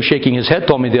David, who's shaking his head,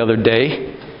 told me the other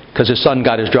day, because his son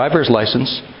got his driver's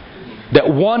license, that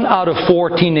 1 out of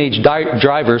 4 teenage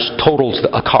drivers totals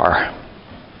a car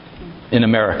in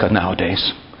America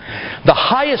nowadays. The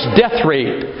highest death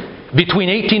rate between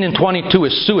 18 and 22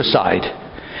 is suicide.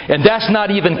 And that's not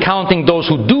even counting those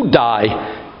who do die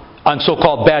on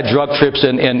so-called bad drug trips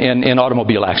and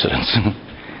automobile accidents.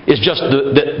 It's just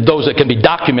those that can be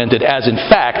documented as, in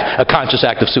fact, a conscious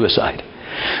act of suicide.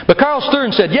 But Carl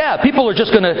Stern said, yeah, people are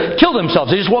just going to kill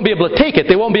themselves. They just won't be able to take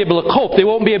it. They won't be able to cope. They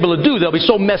won't be able to do. They'll be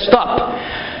so messed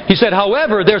up. He said,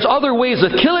 however, there's other ways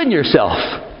of killing yourself.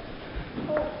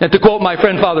 And to quote my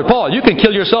friend Father Paul, you can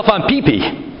kill yourself on pee-pee.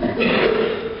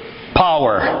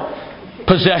 Power,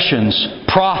 possessions,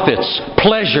 profits,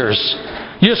 pleasures,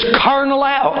 You just carnal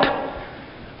out.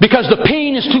 Because the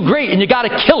pain is too great and you got to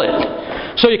kill it.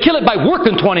 So you kill it by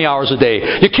working 20 hours a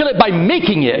day. You kill it by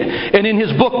making it. And in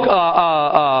his book,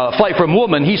 Flight from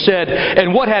Woman, he said,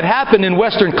 and what had happened in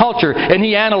Western culture, and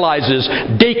he analyzes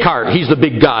Descartes, he's the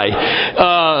big guy,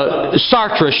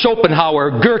 Sartre,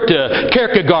 Schopenhauer, Goethe,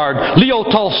 Kierkegaard, Leo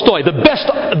Tolstoy. The best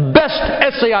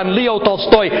essay on Leo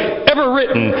Tolstoy ever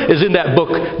written is in that book,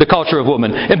 The Culture of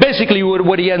Woman. And basically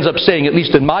what he ends up saying, at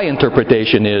least in my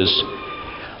interpretation, is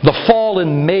the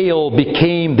fallen male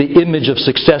became the image of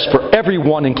success for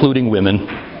everyone, including women.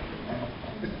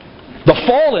 The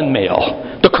fallen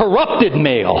male, the corrupted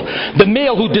male, the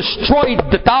male who destroyed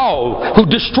the Tao, who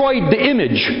destroyed the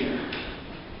image.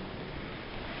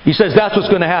 He says that's what's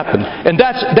going to happen. And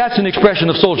that's an expression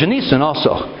of Solzhenitsyn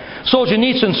also.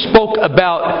 Solzhenitsyn spoke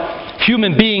about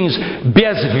human beings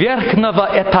bez verkhного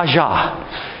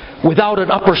etaja, without an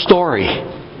upper story.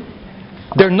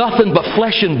 They're nothing but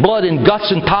flesh and blood and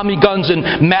guts and Tommy guns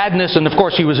and madness. And of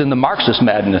course he was in the Marxist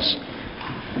madness.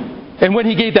 And when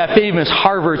he gave that famous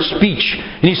Harvard speech,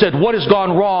 and he said, what has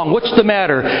gone wrong? What's the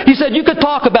matter? He said, you could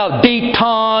talk about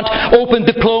détente, open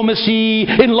diplomacy,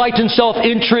 enlightened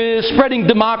self-interest, spreading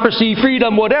democracy,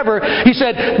 freedom, whatever. He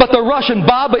said, but the Russian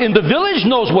Baba in the village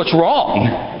knows what's wrong.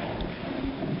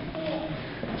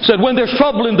 Said when there's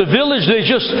trouble in the village, they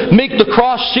just make the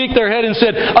cross, shake their head and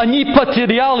said, Ani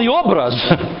poteriali obraz.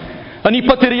 Ani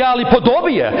poteriali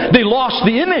podobia. They lost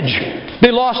the image. They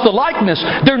lost the likeness.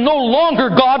 They're no longer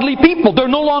godly people. They're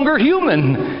no longer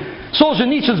human.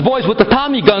 Solzhenitsyn's boys with the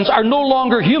Tommy guns are no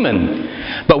longer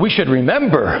human. But we should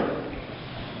remember,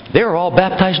 they're all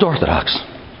baptized Orthodox.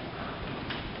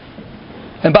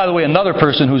 And by the way, another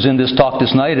person who's in this talk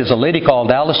this night is a lady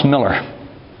called Alice Miller,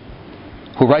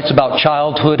 who writes about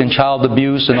childhood and child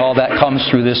abuse, and all that comes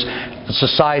through this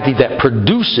society that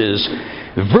produces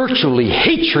virtually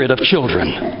hatred of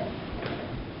children.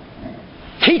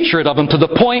 Hatred of them to the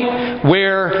point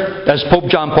where, as Pope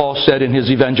John Paul said in his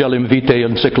Evangelium Vitae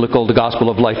encyclical, The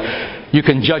Gospel of Life, you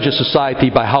can judge a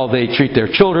society by how they treat their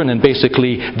children, and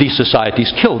basically these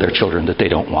societies kill their children that they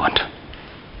don't want.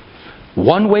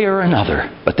 One way or another,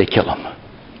 but they kill them.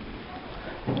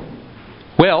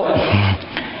 Well,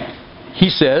 he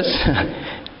says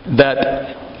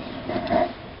that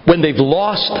when they've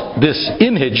lost this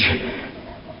image,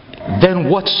 then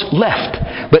what's left?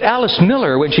 But Alice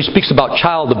Miller, when she speaks about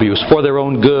child abuse, for their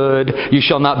own good, you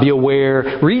shall not be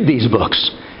aware, read these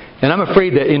books. And I'm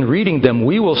afraid that in reading them,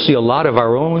 we will see a lot of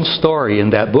our own story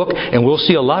in that book, and we'll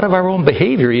see a lot of our own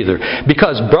behavior either.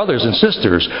 Because, brothers and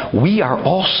sisters, we are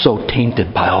also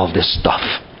tainted by all this stuff.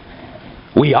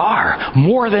 We are,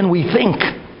 more than we think.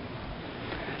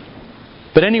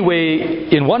 But anyway,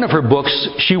 in one of her books,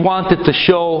 she wanted to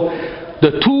show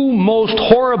the two most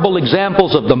horrible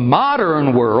examples of the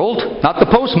modern world, not the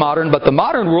postmodern, but the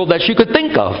modern world that she could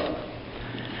think of.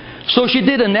 So she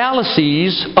did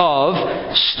analyses of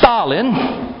Stalin,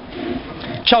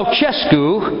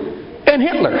 Ceausescu, and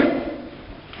Hitler.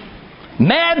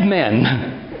 Madmen.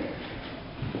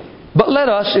 But let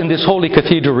us, in this holy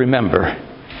cathedral, remember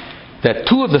that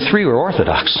two of the three were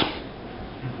Orthodox.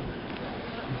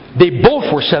 They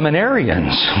both were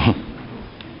seminarians.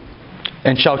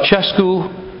 And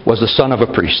Ceausescu was the son of a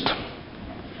priest,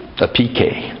 a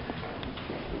PK.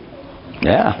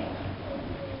 Yeah.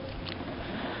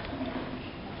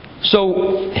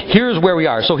 So here's where we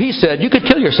are. So he said, you could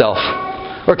kill yourself,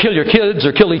 or kill your kids,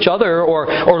 or kill each other,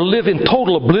 or live in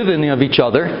total oblivion of each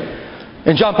other.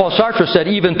 And Jean Paul Sartre said,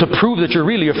 even to prove that you're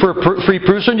really a free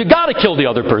person, you got to kill the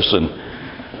other person.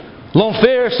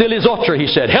 L'enfer, c'est les autres, he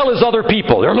said. Hell is other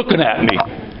people. They're looking at me.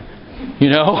 You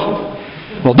know?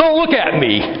 Well, don't look at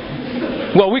me.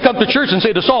 Well, we come to church and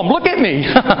say the psalm, look at me.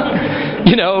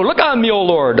 You know, look on me, O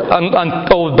Lord.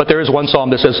 But there is one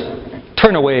psalm that says,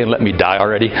 turn away and let me die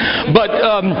already.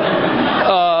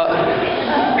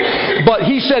 But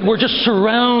he said we're just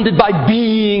surrounded by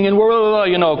being, and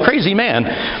we're, crazy man.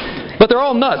 But they're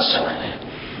all nuts.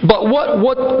 But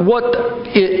what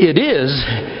it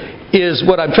is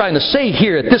what I'm trying to say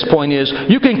here at this point is,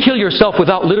 you can kill yourself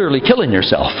without literally killing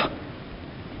yourself.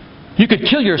 You could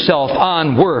kill yourself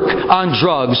on work, on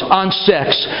drugs, on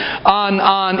sex,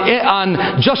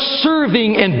 on just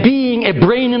serving and being a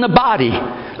brain and a body,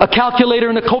 a calculator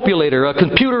and a copulator, a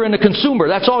computer and a consumer.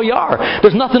 That's all you are.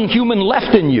 There's nothing human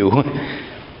left in you.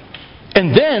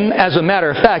 And then, as a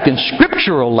matter of fact, in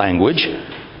scriptural language,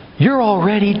 you're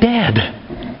already dead.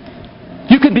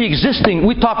 You could be existing.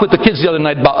 We talked with the kids the other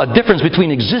night about a difference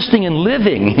between existing and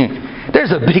living.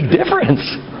 There's a big difference.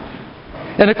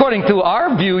 And according to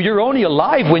our view, you're only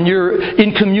alive when you're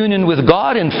in communion with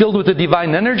God and filled with the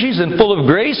divine energies and full of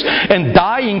grace and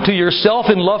dying to yourself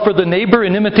in love for the neighbor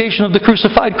in imitation of the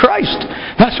crucified Christ.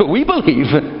 That's what we believe.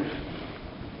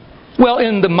 Well,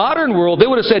 in the modern world, they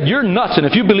would have said, you're nuts, and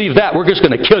if you believe that, we're just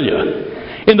going to kill you.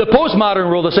 In the postmodern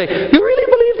world, they'll say, you really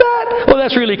believe that? Well,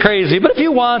 that's really crazy. But if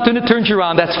you want and it turns you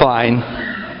on, that's fine.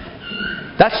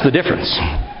 That's the difference.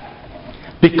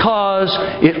 Because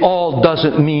it all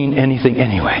doesn't mean anything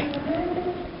anyway.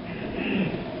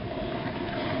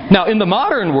 Now, in the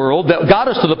modern world, that got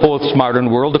us to the postmodern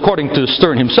world, according to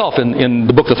Stern himself in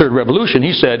the book The Third Revolution,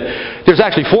 he said there's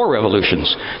actually 4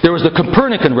 revolutions. There was the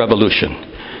Copernican revolution,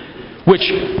 which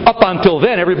up until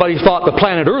then everybody thought the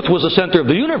planet Earth was the center of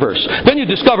the universe. Then you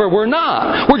discover we're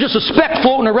not. We're just a speck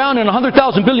floating around in 100,000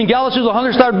 billion galaxies,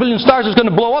 100 billion stars is going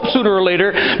to blow up sooner or later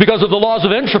because of the laws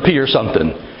of entropy or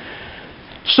something.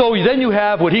 So then you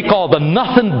have what he called the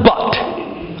nothing but.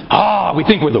 We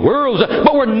think we're the world,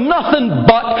 but we're nothing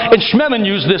but. And Schmemann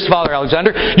used this, Father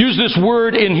Alexander, used this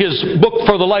word in his book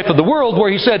For the Life of the World,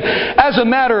 where he said, as a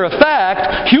matter of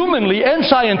fact, humanly and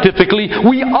scientifically,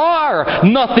 we are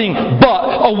nothing but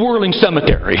a whirling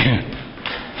cemetery,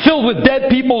 filled with dead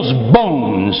people's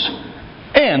bones.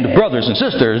 And, brothers and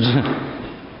sisters,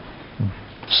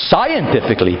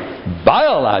 scientifically,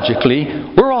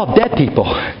 biologically, we're all dead people.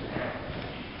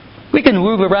 We can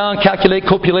move around, calculate,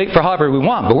 copulate for however we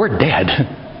want, but we're dead.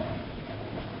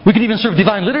 We can even serve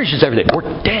divine liturgies every day.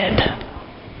 We're dead.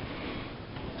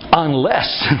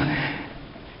 Unless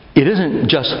it isn't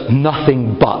just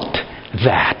nothing but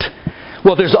that.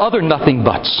 Well, there's other nothing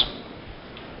buts.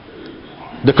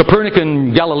 The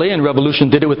Copernican Galilean revolution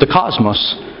did it with the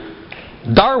cosmos.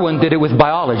 Darwin did it with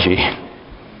biology.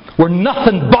 We're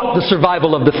nothing but the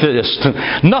survival of the fittest.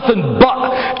 Nothing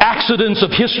but accidents of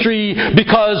history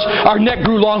because our neck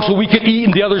grew long so we could eat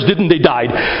and the others didn't, they died.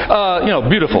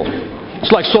 Beautiful.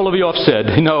 It's like Solovyov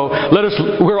said,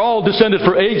 we're all descended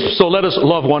from apes, so let us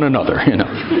love one another,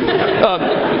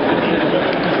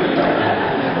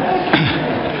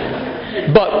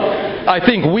 But I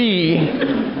think we,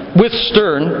 with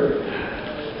Stern,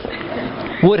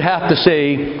 would have to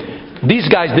say, these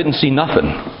guys didn't see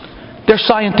nothing. There's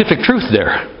scientific truth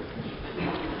there.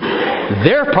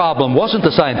 Their problem wasn't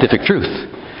the scientific truth.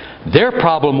 Their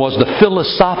problem was the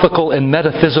philosophical and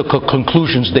metaphysical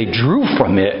conclusions they drew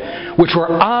from it, which were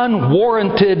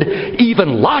unwarranted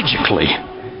even logically,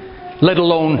 let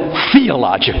alone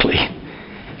theologically.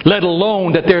 Let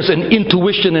alone that there's an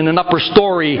intuition in an upper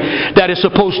story that is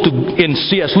supposed to, in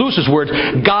C.S. Lewis's words,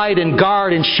 guide and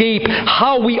guard and shape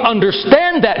how we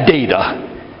understand that data.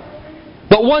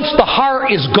 But once the heart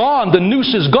is gone, the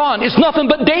noose is gone, it's nothing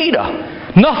but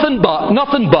data. Nothing but.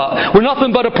 We're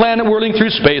nothing but a planet whirling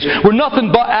through space. We're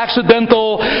nothing but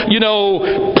accidental,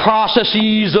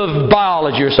 processes of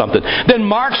biology or something. Then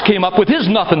Marx came up with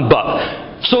his nothing but.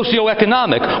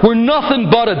 Socioeconomic. We're nothing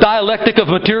but a dialectic of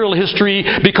material history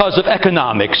because of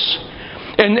economics.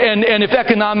 And if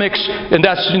economics, and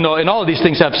that's, and all of these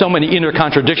things have so many inner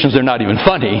contradictions, they're not even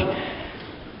funny.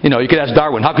 You could ask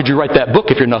Darwin, how could you write that book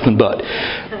if you're nothing but?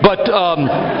 But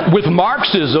with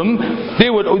Marxism,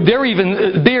 they're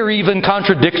even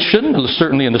contradiction,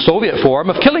 certainly in the Soviet form,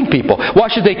 of killing people. Why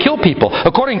should they kill people?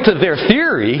 According to their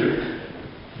theory,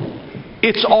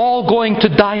 it's all going to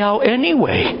die out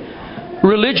anyway.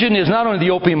 Religion is not only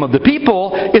the opium of the people,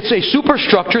 it's a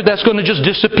superstructure that's going to just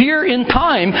disappear in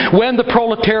time when the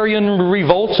proletarian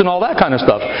revolts and all that kind of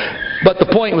stuff. But the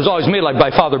point was always made, like by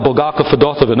Father Bulgakov,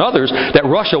 Fedotov, and others, that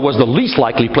Russia was the least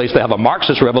likely place to have a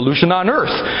Marxist revolution on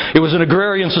earth. It was an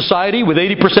agrarian society with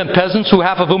 80% peasants, who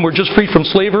half of them were just freed from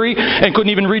slavery and couldn't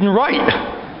even read and write.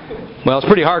 Well, it's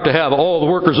pretty hard to have all the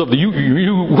workers of the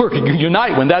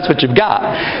unite when that's what you've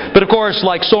got. But of course,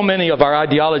 like so many of our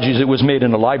ideologies, it was made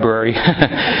in a library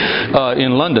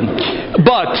in London.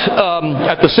 But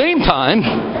at the same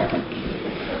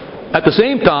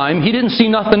time, he didn't see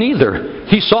nothing either.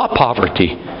 He saw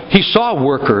poverty. He saw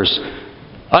workers.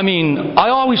 I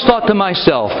always thought to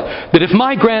myself that if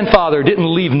my grandfather didn't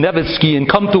leave Nevitsky and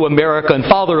come to America and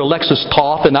Father Alexis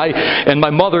Toth and my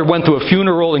mother went to a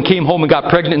funeral and came home and got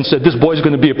pregnant and said, this boy's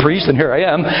going to be a priest, and here I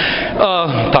am.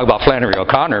 Talk about Flannery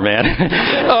O'Connor, man.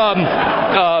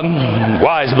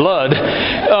 Wise blood.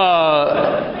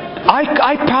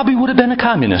 I probably would have been a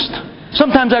communist.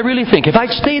 Sometimes I really think if I'd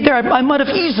stayed there, I might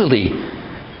have easily.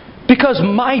 Because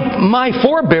my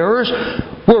forebearers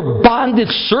were bonded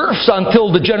serfs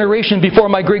until the generation before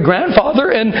my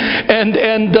great-grandfather, and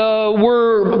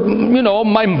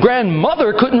my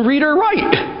grandmother couldn't read or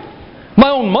write. My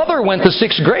own mother went to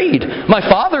 6th grade. My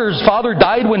father's father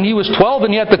died when he was 12,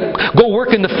 and he had to go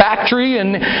work in the factory,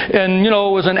 and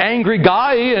was an angry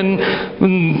guy. And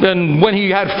when he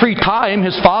had free time,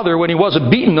 his father, when he wasn't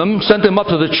beating him, sent him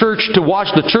up to the church to watch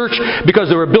the church because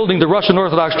they were building the Russian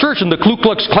Orthodox Church, and the Ku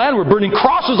Klux Klan were burning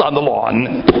crosses on the lawn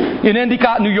in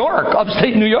Endicott, New York,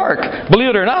 upstate New York. Believe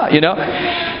it or not,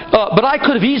 But I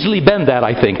could have easily been that,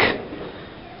 I think.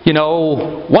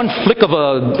 One flick of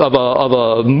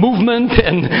a movement,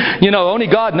 and only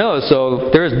God knows. So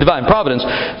there is divine providence.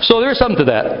 So there is something to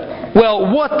that. Well,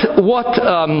 what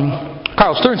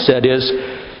Carl Stern said is,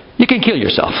 you can kill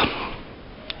yourself,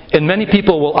 and many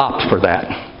people will opt for that.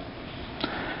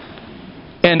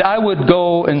 And I would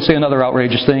go and say another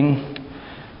outrageous thing.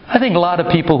 I think a lot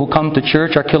of people who come to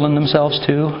church are killing themselves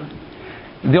too.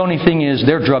 The only thing is,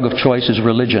 their drug of choice is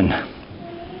religion,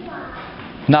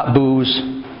 not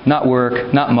booze, not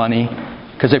work, not money,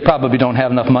 because they probably don't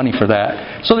have enough money for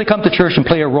that. So they come to church and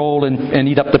play a role and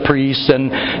eat up the priests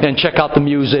and check out the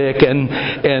music,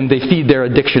 and they feed their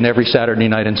addiction every Saturday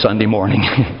night and Sunday morning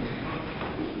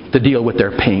to deal with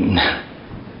their pain.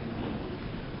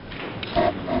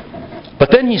 But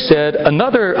then he said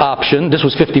another option, this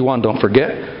was 51, don't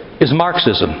forget, is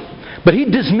Marxism. But he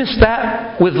dismissed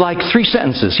that with like 3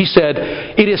 sentences. He said,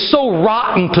 it is so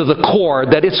rotten to the core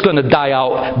that it's going to die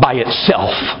out by itself.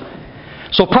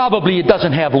 So probably it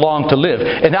doesn't have long to live.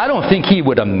 And I don't think he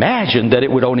would imagine that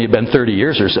it would only have been 30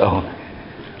 years or so.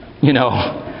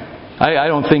 I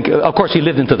don't think, of course he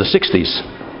lived into the 60s.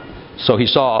 So he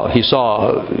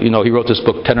wrote this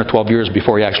book 10 or 12 years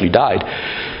before he actually died.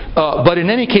 But in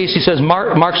any case, he says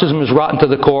Marxism is rotten to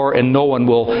the core, and no one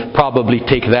will probably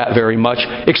take that very much,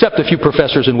 except a few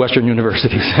professors in Western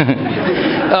universities.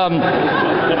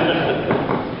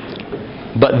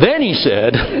 But then he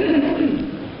said,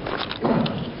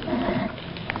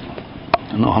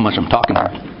 I don't know how much I'm talking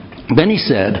here. Then he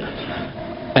said,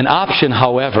 an option,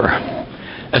 however,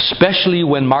 especially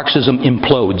when Marxism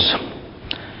implodes.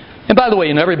 And by the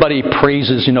way, everybody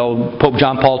praises, Pope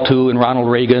John Paul II and Ronald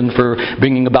Reagan for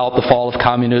bringing about the fall of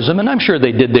communism, and I'm sure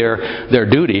they did their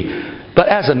duty. But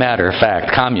as a matter of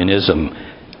fact, communism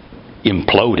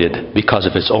imploded because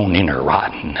of its own inner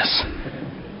rottenness.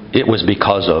 It was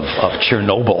because of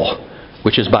Chernobyl,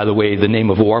 which is, by the way, the name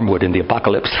of wormwood in the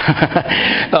Apocalypse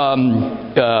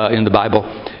in the Bible.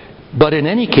 But in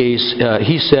any case,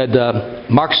 he said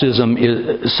Marxism,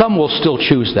 some will still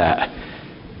choose that.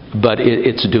 But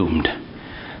it's doomed.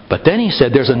 But then he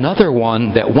said there's another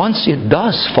one that once it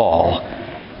does fall,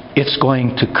 it's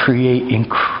going to create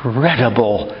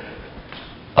incredible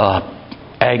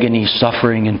agony,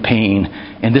 suffering, and pain.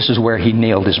 And this is where he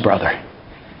nailed his brother.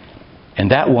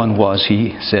 And that one was,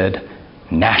 he said,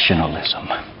 nationalism.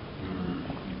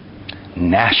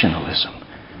 Nationalism.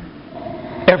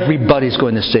 Everybody's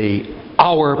going to say,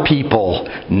 our people,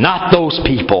 not those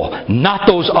people, not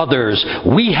those others.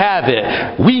 We have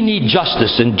it. We need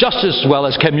justice. And justice, well,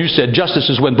 as Camus said, justice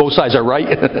is when both sides are right.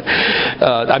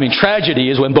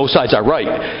 Tragedy is when both sides are right.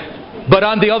 But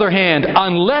on the other hand,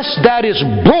 unless that is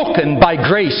broken by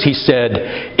grace, he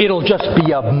said, it'll just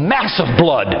be a mass of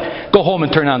blood. Go home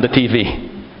and turn on the TV.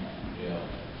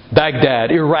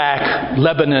 Baghdad, Iraq,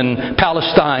 Lebanon,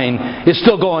 Palestine is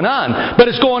still going on. But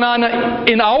it's going on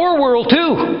in our world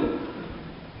too.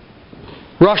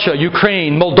 Russia,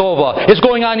 Ukraine, Moldova. It's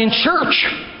going on in church.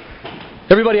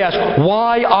 Everybody asks,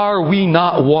 why are we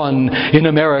not one in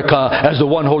America as the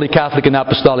one Holy Catholic and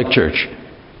Apostolic Church?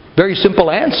 Very simple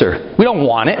answer. We don't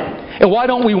want it. And why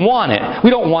don't we want it?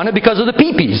 We don't want it because of the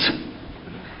peepees.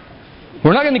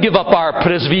 We're not going to give up our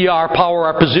presvy, our power,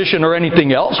 our position, or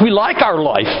anything else. We like our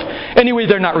life. Anyway,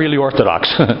 they're not really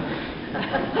Orthodox.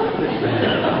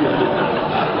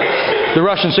 The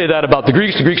Russians say that about the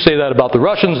Greeks say that about the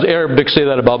Russians, the Arabics say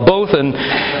that about both, and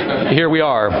here we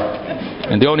are.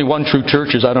 And the only one true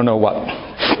church is I don't know what.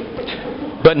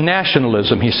 But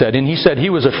nationalism, he said, and he said he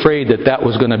was afraid that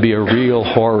was going to be a real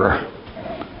horror.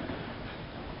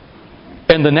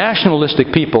 And the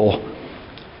nationalistic people,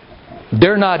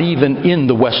 they're not even in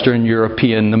the Western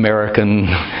European, American,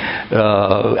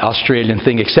 Australian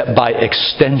thing, except by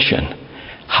extension.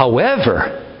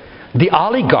 However, the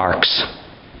oligarchs,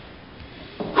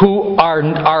 who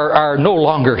are no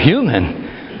longer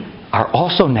human, are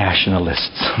also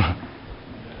nationalists.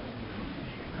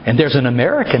 And there's an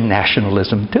American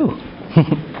nationalism too.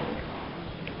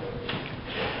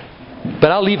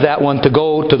 But I'll leave that one to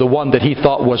go to the one that he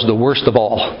thought was the worst of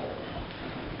all.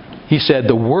 He said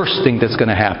the worst thing that's going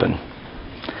to happen.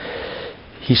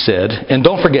 He said, and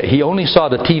don't forget, he only saw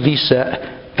the TV set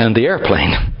and the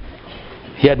airplane.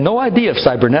 He had no idea of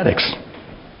cybernetics.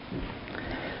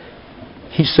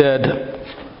 he said,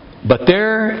 but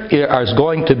there is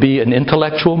going to be an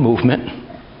intellectual movement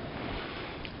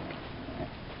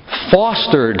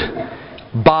fostered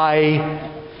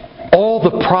by all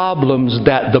the problems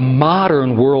that the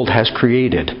modern world has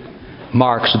created.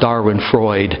 Marx, Darwin,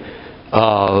 Freud,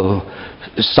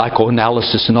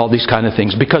 psychoanalysis and all these kind of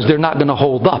things, because they're not going to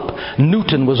hold up.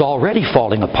 Newton was already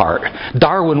falling apart.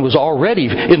 Darwin was already,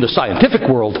 in the scientific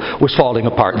world, was falling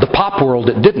apart. The pop world,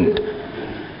 it didn't.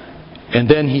 And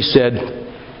then he said,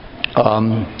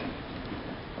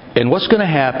 and what's going to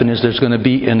happen is there's going to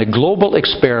be a global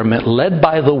experiment led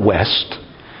by the West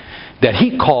that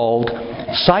he called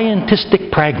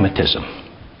scientistic pragmatism,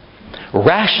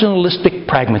 rationalistic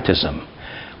pragmatism.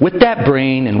 With that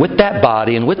brain and with that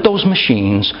body and with those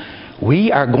machines,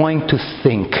 we are going to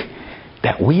think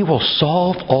that we will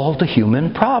solve all the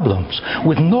human problems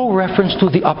with no reference to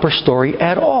the upper story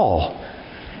at all.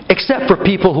 Except for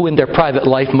people who in their private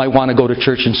life might want to go to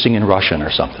church and sing in Russian or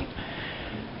something.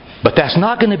 But that's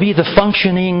not going to be the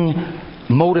functioning,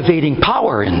 motivating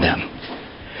power in them.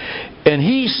 And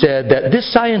he said that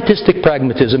this scientific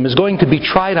pragmatism is going to be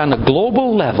tried on a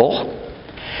global level.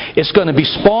 It's going to be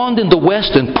spawned in the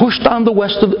West and pushed on the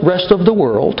rest of the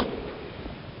world.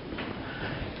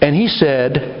 And he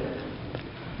said,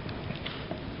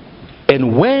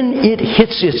 and when it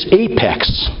hits its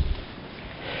apex,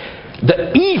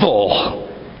 the evil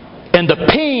and the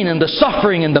pain and the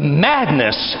suffering and the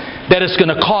madness that it's going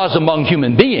to cause among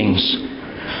human beings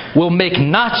will make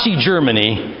Nazi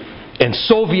Germany and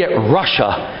Soviet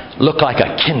Russia look like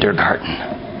a kindergarten.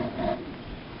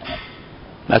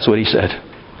 That's what he said.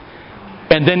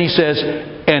 And then he says,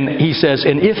 and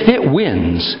if it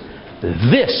wins,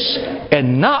 this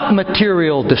and not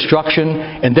material destruction,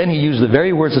 and then he used the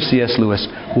very words of C.S. Lewis,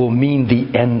 will mean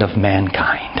the end of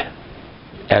mankind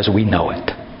as we know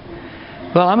it.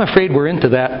 Well, I'm afraid we're into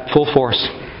that full force.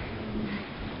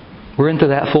 We're into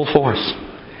that full force.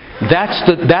 That's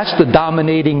the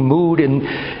dominating mood.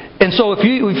 And so if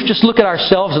you just look at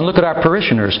ourselves and look at our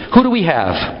parishioners, who do we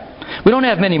have? We don't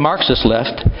have many Marxists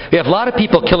left. We have a lot of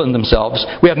people killing themselves.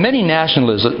 We have many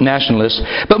nationalists.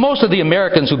 But most of the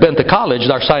Americans who've been to college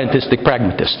are scientific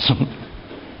pragmatists.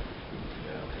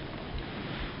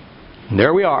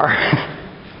 There we are.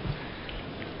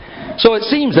 So it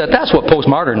seems that that's what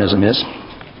postmodernism is.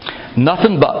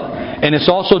 Nothing but. And it's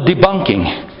also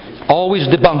debunking. Always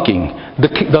debunking.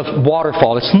 The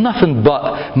waterfall. It's nothing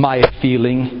but my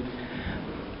feeling.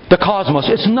 The cosmos,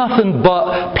 it's nothing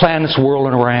but planets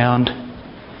whirling around.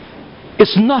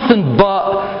 It's nothing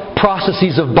but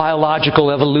processes of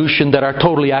biological evolution that are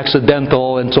totally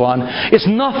accidental and so on. It's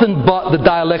nothing but the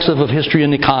dialectics of history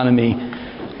and economy.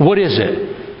 What is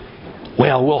it?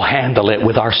 Well, we'll handle it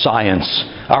with our science,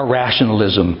 our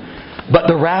rationalism. But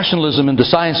the rationalism and the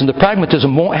science and the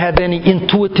pragmatism won't have any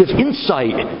intuitive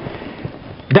insight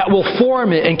that will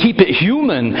form it and keep it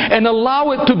human and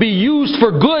allow it to be used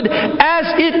for good as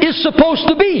it is supposed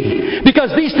to be.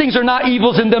 Because these things are not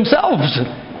evils in themselves.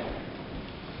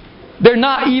 They're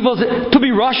not evils. To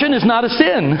be Russian is not a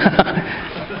sin.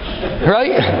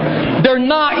 Right? They're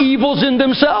not evils in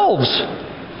themselves.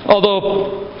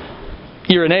 Although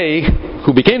Irenee,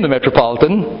 who became the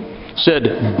Metropolitan, said,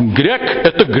 Grek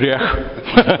et the Grech.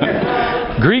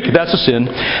 Greek, that's a sin.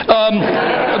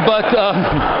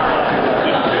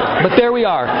 But there we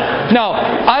are. Now,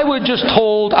 I would just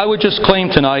claim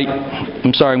tonight,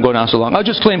 I'm sorry I'm going on so long, I'll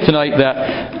just claim tonight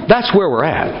that that's where we're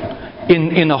at.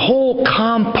 In a whole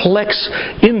complex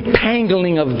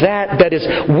entangling of that is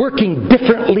working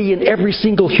differently in every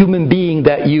single human being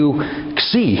that you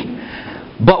see.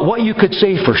 But what you could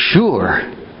say for sure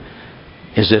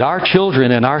is that our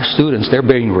children and our students, they're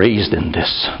being raised in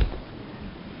this.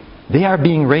 They are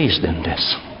being raised in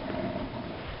this.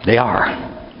 They are.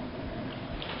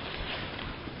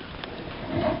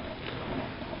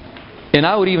 And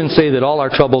I would even say that all our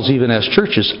troubles, even as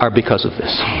churches, are because of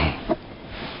this.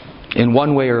 In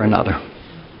one way or another.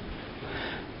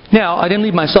 Now, I didn't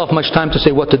leave myself much time to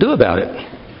say what to do about it.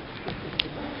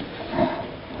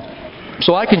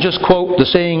 So I can just quote the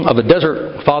saying of a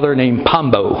desert father named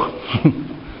Pombo.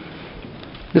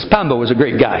 This Pombo was a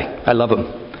great guy. I love him.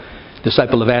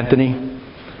 Disciple of Anthony.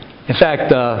 In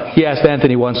fact, he asked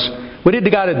Anthony once, what did the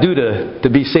guy do to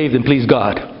be saved and please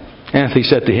God? Anthony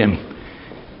said to him,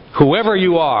 whoever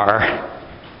you are,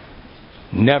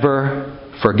 never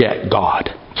forget God.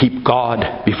 Keep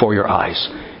God before your eyes.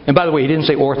 And by the way, he didn't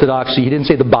say orthodoxy, he didn't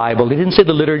say the Bible, he didn't say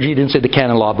the liturgy, he didn't say the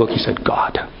canon law book, he said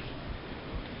God.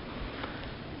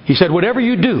 He said, whatever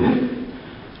you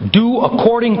do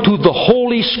according to the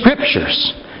Holy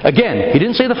Scriptures. Again, he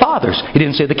didn't say the fathers, he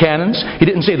didn't say the canons, he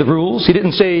didn't say the rules, he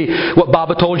didn't say what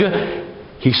Baba told you.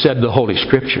 He said the Holy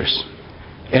Scriptures.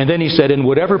 And then he said, in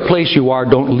whatever place you are,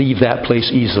 don't leave that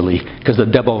place easily, because the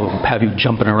devil will have you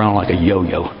jumping around like a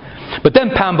yo-yo. But then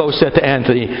Pambo said to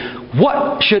Anthony,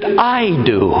 what should I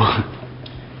do?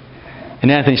 And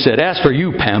Anthony said, as for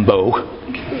you, Pambo,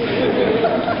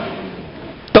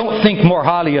 don't think more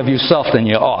highly of yourself than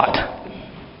you ought.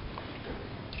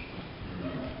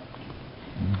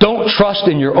 Don't trust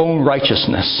in your own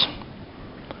righteousness.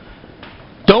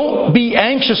 Don't be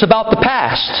anxious about the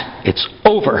past. It's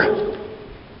over.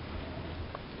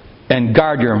 And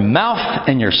guard your mouth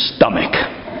and your stomach.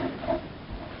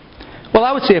 Well,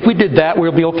 I would say if we did that,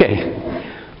 we'll be okay.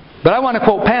 But I want to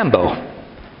quote Pambo.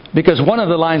 Because one of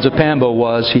the lines of Pambo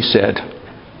was, he said,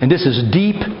 and this is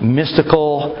deep,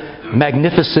 mystical,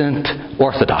 magnificent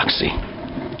orthodoxy.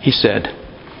 He said,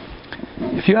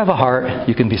 if you have a heart,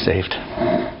 you can be saved.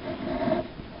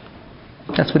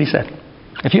 That's what he said.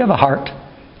 If you have a heart,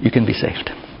 you can be saved.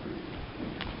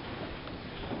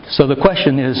 So the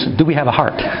question is, do we have a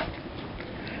heart?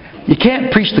 You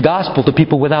can't preach the gospel to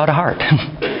people without a heart.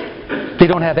 They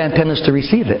don't have antennas to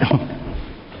receive it.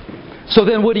 So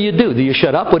then what do? Do you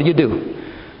shut up? What do you do?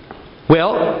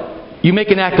 Well, you make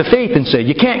an act of faith and say,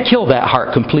 you can't kill that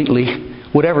heart completely,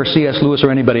 whatever C.S. Lewis or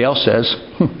anybody else says.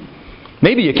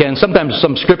 Maybe you can. Sometimes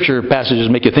some scripture passages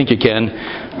make you think you can.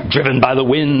 Driven by the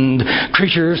wind,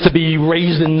 creatures to be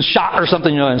raised and shot or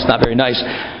something. It's not very nice,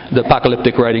 the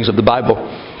apocalyptic writings of the Bible.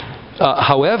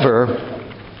 However,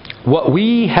 what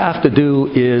we have to do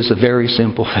is a very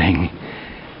simple thing.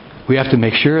 We have to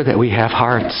make sure that we have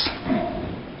hearts.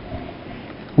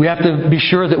 We have to be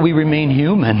sure that we remain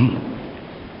human.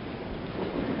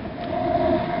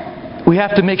 We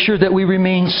have to make sure that we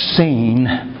remain sane.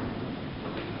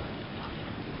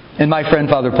 And my friend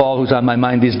Father Paul, who's on my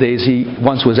mind these days, he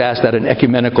once was asked at an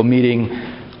ecumenical meeting,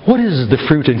 what is the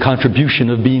fruit and contribution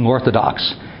of being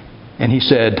Orthodox? And he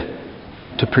said,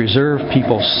 to preserve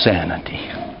people's sanity,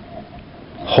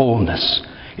 wholeness.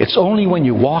 It's only when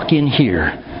you walk in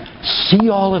here, see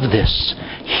all of this,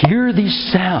 hear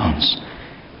these sounds,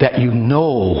 that you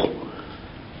know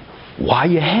why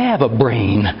you have a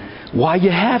brain, why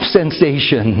you have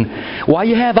sensation, why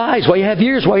you have eyes, why you have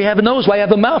ears, why you have a nose, why you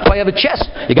have a mouth, why you have a chest.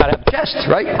 You got to have a chest,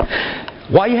 right?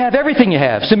 Why you have everything you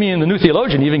have. Simeon, the New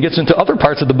Theologian, even gets into other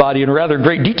parts of the body in rather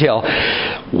great detail.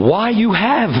 Why you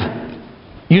have.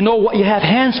 You know what you have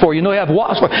hands for. You know you have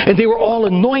walls for. And they were all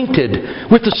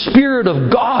anointed with the Spirit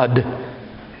of God.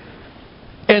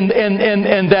 And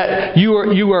that you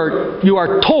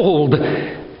are told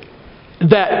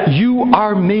that you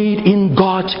are made in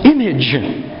God's image.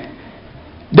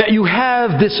 That you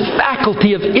have this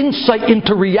faculty of insight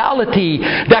into reality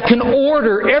that can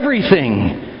order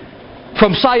everything.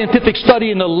 From scientific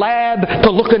study in the lab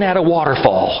to looking at a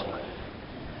waterfall.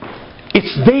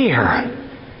 It's there.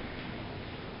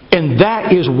 And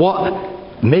that is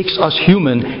what makes us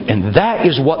human. And that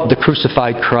is what the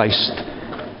crucified Christ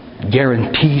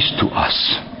guarantees to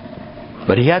us.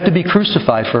 But He had to be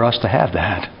crucified for us to have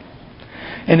that.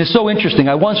 And it's so interesting.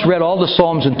 I once read all the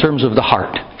Psalms in terms of the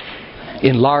heart.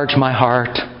 Enlarge my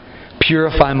heart.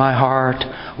 Purify my heart.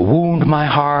 Wound my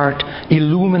heart.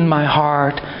 Illumine my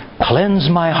heart. Cleanse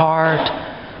my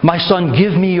heart. My son,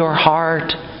 give me your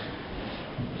heart.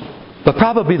 But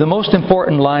probably the most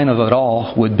important line of it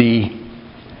all would be,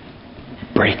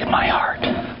 break my heart.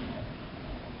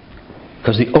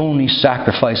 Because the only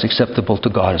sacrifice acceptable to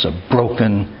God is a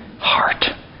broken heart.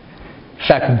 In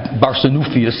fact,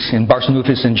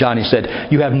 Barsanuphius in John, he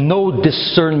said, you have no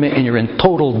discernment and you're in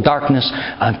total darkness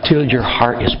until your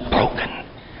heart is broken.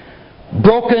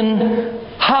 Broken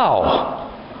how?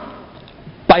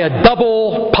 By a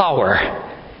double power.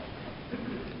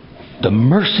 The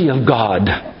mercy of God,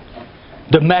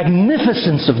 the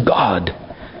magnificence of God,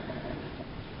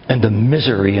 and the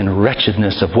misery and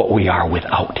wretchedness of what we are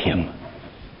without Him.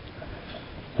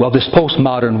 Well, this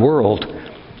postmodern world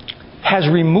has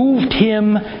removed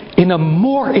Him in a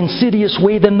more insidious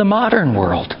way than the modern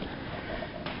world.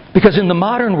 Because in the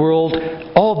modern world,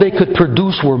 all they could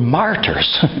produce were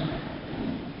martyrs.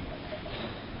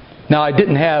 Now,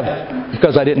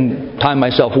 because I didn't time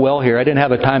myself well here, I didn't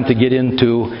have a time to get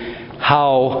into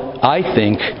how I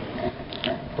think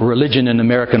religion in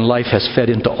American life has fed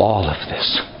into all of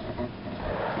this.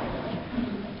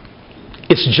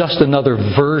 It's just another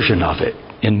version of it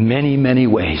in many, many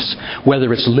ways.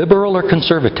 Whether it's liberal or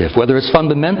conservative, whether it's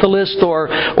fundamentalist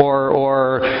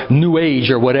or New Age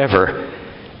or whatever,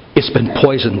 it's been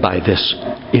poisoned by this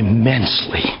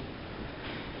immensely.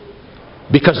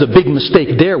 Because the big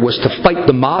mistake there was to fight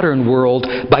the modern world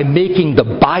by making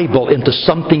the Bible into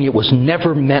something it was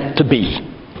never meant to be.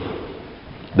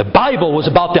 The Bible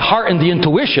was about the heart and the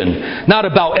intuition, not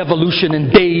about evolution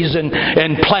and days and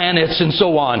planets and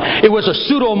so on. It was a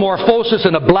pseudomorphosis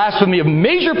and a blasphemy of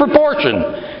major proportion.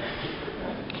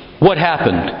 What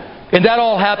happened? And that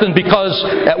all happened because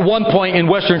at one point in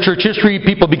Western church history,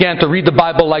 people began to read the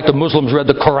Bible like the Muslims read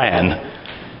the Quran.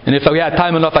 And if we had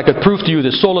time enough, I could prove to you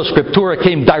that sola scriptura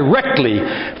came directly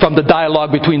from the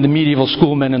dialogue between the medieval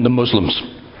schoolmen and the Muslims.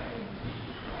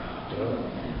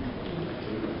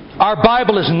 Our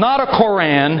Bible is not a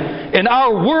Koran, and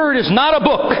our Word is not a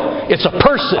book. It's a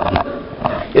person.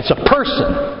 It's a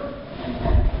person.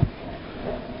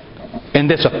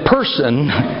 And it's a person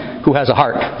who has a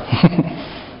heart.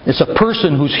 It's a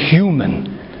person who's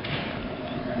human.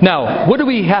 Now, what do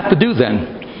we have to do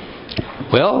then?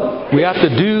 Well, we have to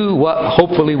do what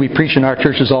hopefully we preach in our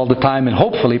churches all the time and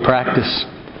hopefully practice.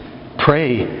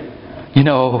 Pray.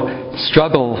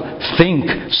 Struggle, think,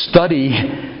 study.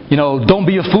 Don't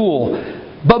be a fool.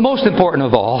 But most important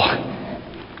of all,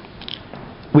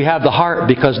 we have the heart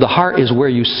because the heart is where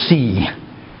you see.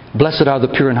 Blessed are the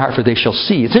pure in heart, for they shall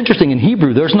see. It's interesting, in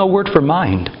Hebrew, there's no word for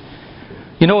mind.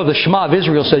 The Shema of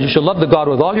Israel says you should love the God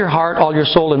with all your heart, all your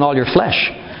soul, and all your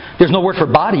flesh. There's no word for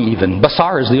body even.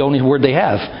 Basar is the only word they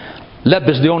have. Leb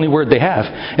is the only word they have.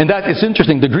 And that is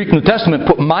interesting. The Greek New Testament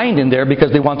put mind in there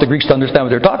because they want the Greeks to understand what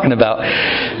they're talking about.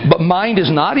 But mind is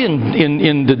not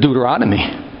in the Deuteronomy.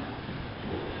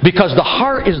 Because the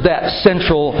heart is that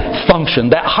central function.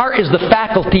 That heart is the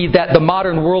faculty that the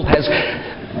modern world has.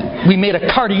 We made a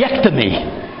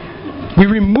cardiectomy. We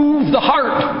removed the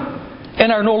heart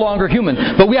and are no longer human.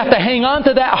 But we have to hang on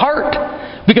to that heart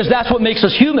because that's what makes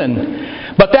us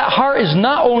human. But that heart is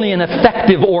not only an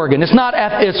affective organ.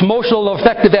 It's emotional or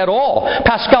affective at all.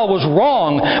 Pascal was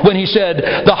wrong when he said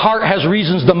the heart has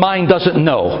reasons the mind doesn't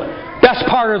know. That's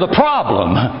part of the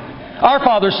problem. Our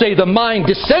fathers say the mind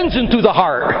descends into the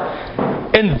heart.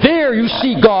 And there you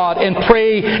see God and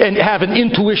pray and have an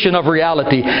intuition of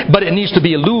reality. But it needs to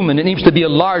be illumined. It needs to be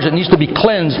enlarged. It needs to be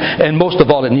cleansed. And most of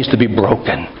all, it needs to be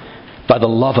broken by the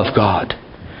love of God.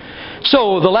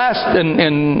 So the last,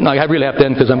 and I really have to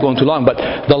end because I'm going too long, but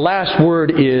the last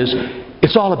word is,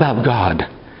 it's all about God.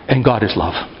 And God is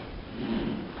love.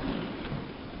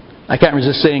 I can't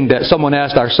resist saying that someone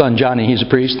asked our son Johnny, he's a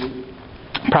priest,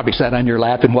 probably sat on your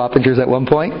lap in Wappingers at one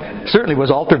point. Certainly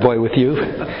was altar boy with you.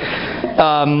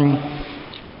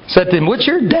 Said to him, what's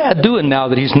your dad doing now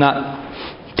that he's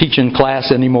not teaching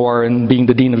class anymore and being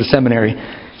the dean of the seminary?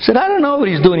 He said, I don't know what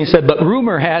he's doing. He said, but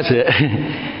rumor has it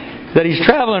that he's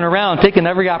traveling around taking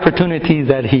every opportunity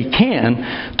that he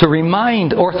can to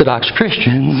remind Orthodox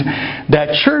Christians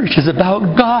that church is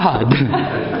about God.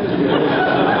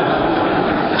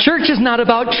 Church is not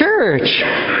about church.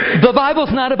 The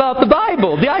Bible's not about the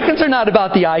Bible. The icons are not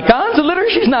about the icons. The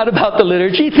liturgy is not about the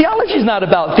liturgy. Theology is not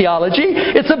about theology.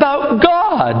 It's about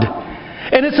God.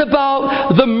 And it's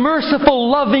about the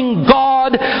merciful, loving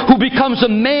God who becomes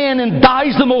a man and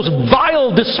dies the most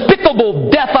vile, despicable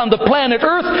death on the planet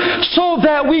Earth so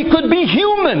that we could be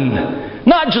human.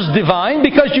 Not just divine,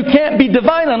 because you can't be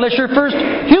divine unless you're first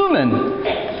human.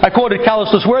 I quoted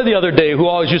Callistus Ware the other day, who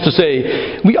always used to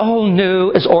say, we all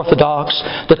know as Orthodox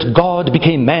that God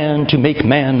became man to make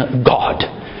man God.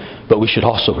 But we should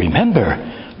also remember,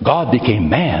 God became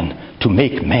man to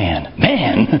make man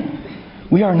man.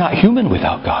 We are not human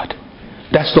without God.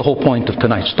 That's the whole point of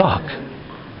tonight's talk.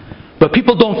 But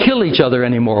people don't kill each other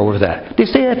anymore over that. They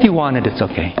say, if you want it, it's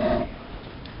okay.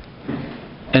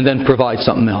 And then provide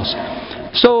something else.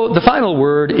 So the final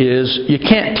word is, you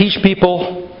can't teach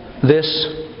people this.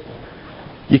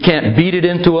 You can't beat it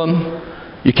into them.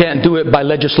 You can't do it by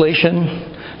legislation.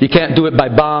 You can't do it by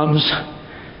bombs.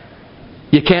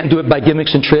 You can't do it by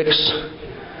gimmicks and tricks.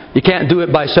 You can't do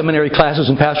it by seminary classes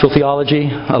in pastoral theology,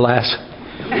 alas.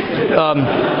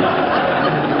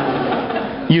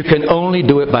 You can only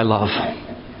do it by love.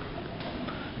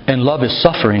 And love is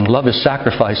suffering, love is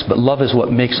sacrifice, but love is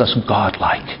what makes us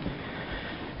God-like.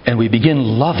 And we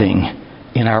begin loving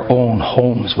in our own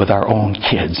homes with our own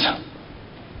kids.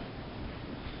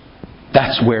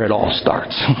 That's where it all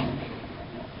starts.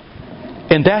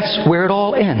 And that's where it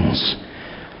all ends.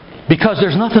 Because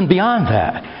there's nothing beyond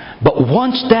that. But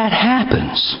once that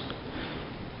happens,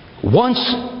 once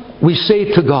we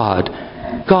say to God,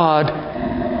 God,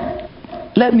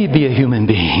 let me be a human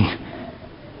being.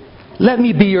 Let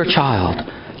me be your child.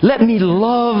 Let me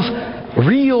love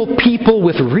real people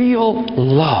with real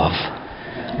love.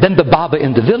 Then the Baba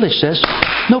in the village says,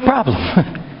 no problem.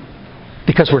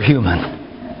 Because we're human.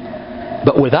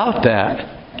 But without that,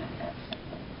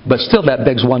 but still that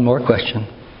begs one more question.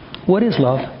 What is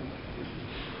love?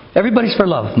 Everybody's for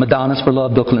love. Madonna's for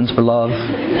love. Bill Clinton's for love.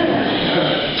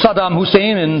 Saddam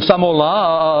Hussein and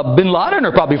Samullah bin Laden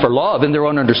are probably for love in their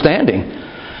own understanding.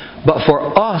 But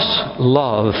for us,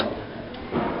 love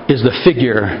is the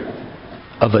figure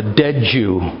of a dead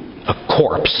Jew, a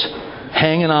corpse,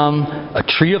 hanging on a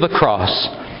tree of a cross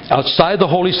outside the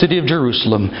holy city of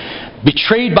Jerusalem,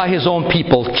 betrayed by his own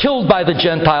people, killed by the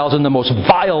Gentiles in the most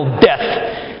vile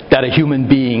death that a human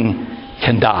being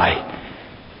can die.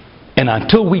 And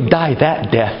until we die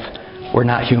that death, we're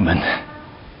not human.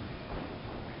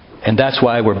 And that's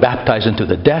why we're baptized into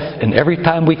the death. And every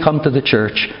time we come to the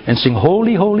church and sing,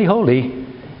 Holy, Holy, Holy,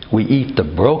 we eat the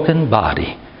broken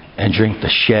body and drink the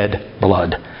shed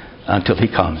blood until He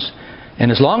comes.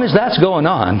 And as long as that's going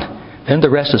on, then the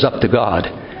rest is up to God.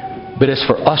 But it's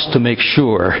for us to make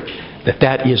sure that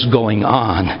that is going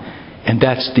on. And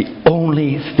that's the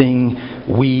only thing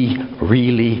we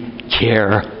really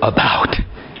care about.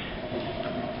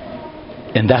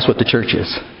 And that's what the church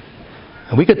is.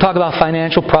 And we could talk about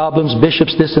financial problems,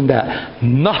 bishops, this and that.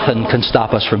 Nothing can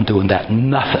stop us from doing that.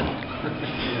 Nothing.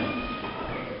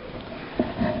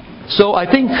 So I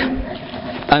think,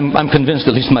 I'm convinced,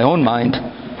 at least in my own mind,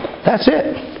 that's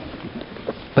it.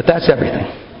 But that's everything.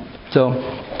 So,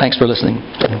 thanks for listening.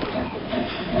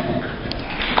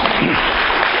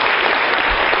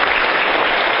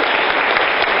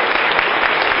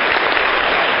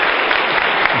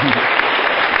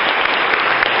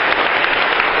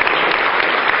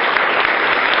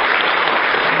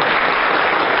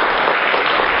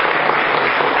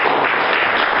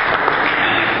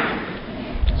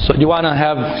 So you want to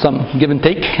have some give and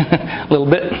take a little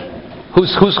bit?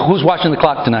 Who's watching the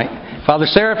clock tonight? Father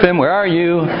Seraphim, where are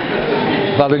you?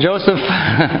 Father Joseph?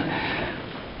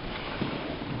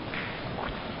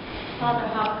 Father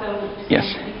Hopko, yes.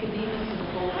 Nicodemus of the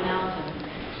Holy Mountain,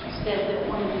 said that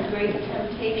one of the great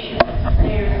temptations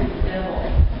snares of the devil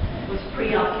was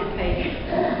preoccupation.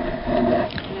 And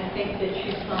I think that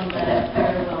she summed that up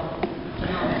very well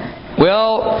tonight.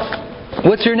 Well,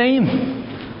 what's your name?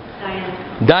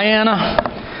 Diana.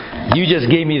 Diana, you just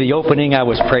gave me the opening I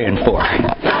was praying for.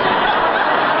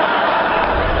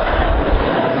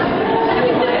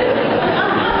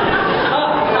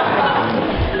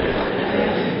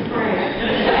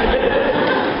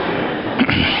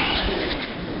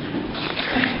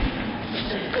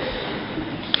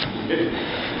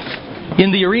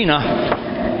 In the arena,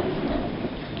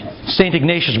 St.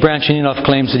 Ignatius Branchaninov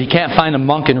claims that he can't find a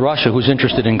monk in Russia who's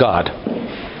interested in God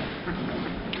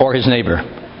or his neighbor.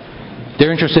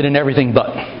 They're interested in everything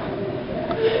but.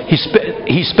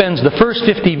 He spends the first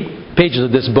 50 pages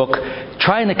of this book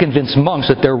trying to convince monks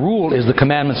that their rule is the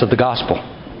commandments of the gospel.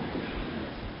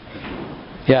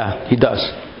 Yeah, he does.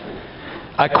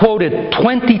 I quoted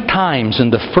 20 times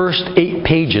in the first 8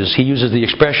 pages he uses the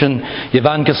expression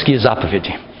Евангельские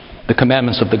заповеди, the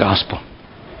commandments of the gospel.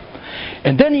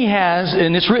 And then he has,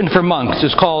 and it's written for monks,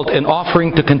 it's called An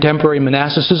Offering to Contemporary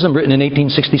Monasticism, written in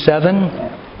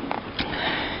 1867.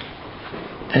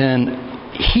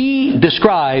 And he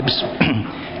describes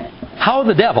how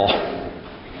the devil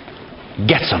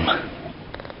gets them.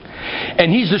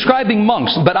 And he's describing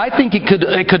monks, but I think it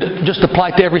could just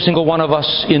apply to every single one of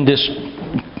us in this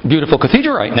beautiful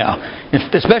cathedral right now,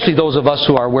 especially those of us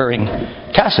who are wearing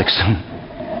cassocks.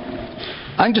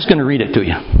 I'm just going to read it to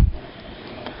you.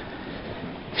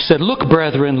 He said, "Look,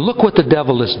 brethren, look what the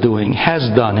devil is doing, has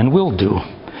done, and will do.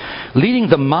 Leading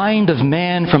the mind of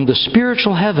man from the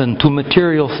spiritual heaven to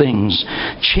material things,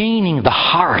 chaining the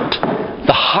heart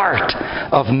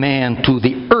of man to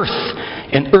the earth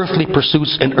in earthly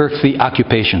pursuits and earthly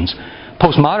occupations."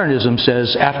 Postmodernism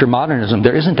says, after modernism,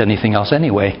 there isn't anything else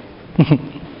anyway.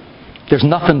 There's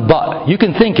nothing but. You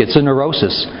can think it's a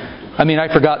neurosis. I mean,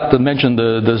 I forgot to mention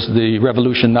the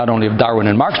revolution not only of Darwin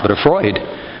and Marx, but of Freud.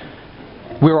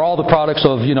 We were all the products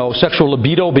of, sexual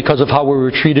libido because of how we were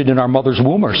treated in our mother's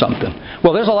womb or something.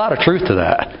 Well, there's a lot of truth to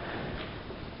that.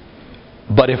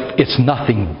 But if it's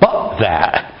nothing but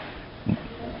that,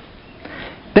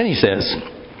 then he says,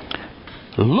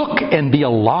 "Look and be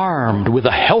alarmed with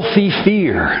a healthy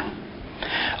fear.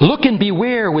 Look and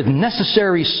beware with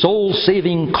necessary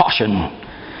soul-saving caution."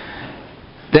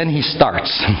 Then he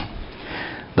starts.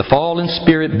 "The fallen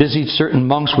spirit busied certain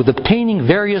monks with obtaining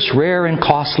various rare and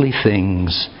costly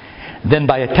things. Then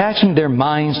by attaching their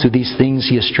minds to these things,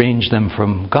 he estranged them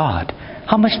from God."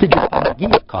 How much did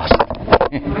these cost?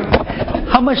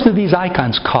 How much do these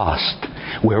icons cost?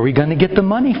 Where are we going to get the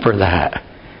money for that?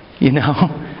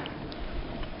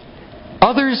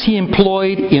 Others he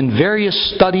employed in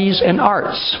various studies and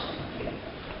arts.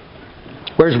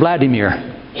 Where's Vladimir?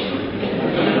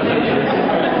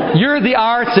 You're the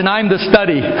arts and I'm the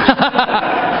study.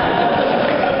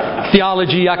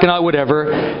 theology, economics,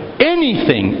 whatever.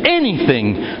 Anything,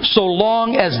 so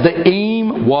long as the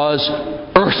aim was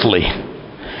earthly.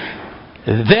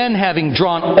 Then, having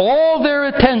drawn all their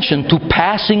attention to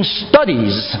passing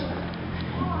studies,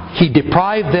 he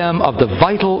deprived them of the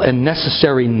vital and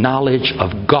necessary knowledge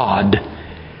of God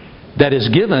that is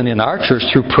given in our church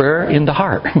through prayer in the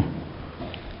heart.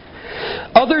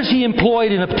 Others he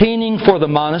employed in obtaining for the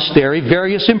monastery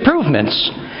various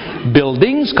improvements: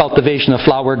 buildings, cultivation of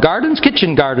flower gardens,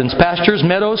 kitchen gardens, pastures,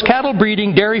 meadows, cattle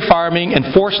breeding, dairy farming,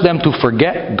 and forced them to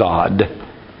forget God.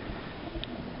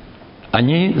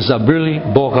 Ani zabili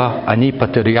Boga, ani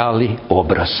materiali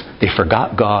obras. They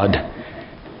forgot God.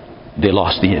 They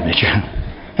lost the image.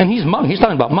 And he's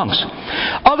talking about monks.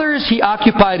 Others he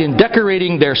occupied in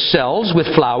decorating their cells with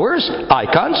flowers,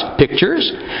 icons,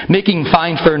 pictures, making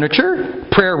fine furniture,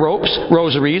 prayer ropes,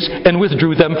 rosaries, and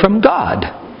withdrew them from God.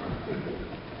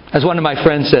 As one of my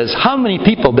friends says, how many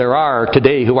people there are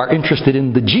today who are interested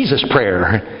in the Jesus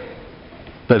prayer?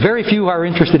 But very few are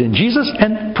interested in Jesus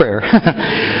and prayer.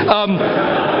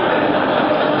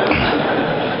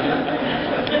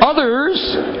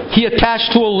 Others he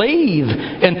attached to a lathe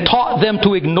and taught them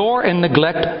to ignore and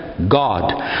neglect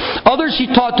God. Others he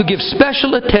taught to give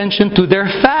special attention to their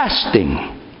fasting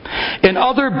and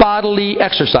other bodily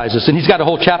exercises. And he's got a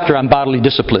whole chapter on bodily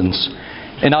disciplines.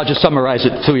 And I'll just summarize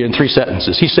it to you in 3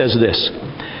 sentences. He says this.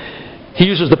 He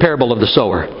uses the parable of the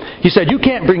sower. He said, you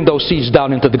can't bring those seeds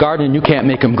down into the garden and you can't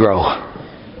make them grow.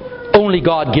 Only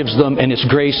God gives them, and it's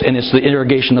grace, and it's the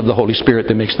irrigation of the Holy Spirit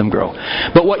that makes them grow.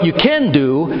 But what you can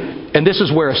do, and this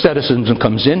is where asceticism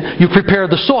comes in, you prepare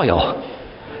the soil.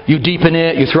 You deepen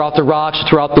it, you throw out the rocks, you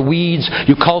throw out the weeds,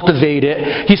 you cultivate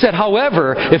it. He said,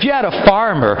 however, if you had a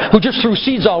farmer who just threw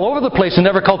seeds all over the place and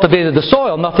never cultivated the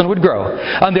soil, nothing would grow.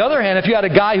 On the other hand, if you had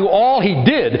a guy who all he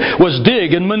did was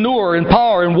dig and manure and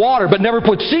power and water but never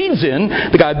put seeds in,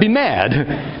 the guy would be mad.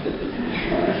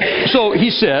 So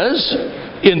he says,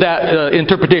 in that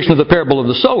interpretation of the parable of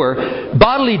the sower,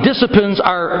 bodily disciplines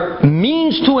are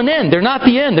means to an end. They're not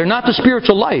the end. They're not the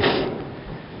spiritual life.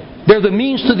 They're the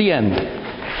means to the end.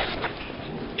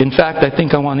 In fact, I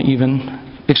think I want to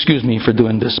even, excuse me for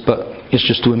doing this, but it's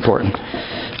just too important.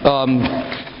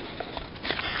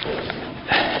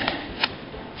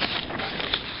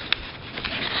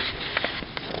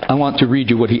 I want to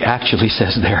read you what he actually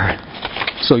says there,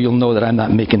 so you'll know that I'm not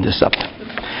making this up.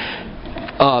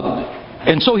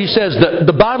 And so he says that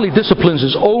the bodily disciplines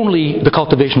is only the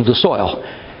cultivation of the soil.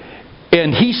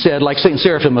 And he said, like St.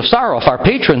 Seraphim of Sarof, our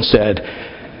patron said,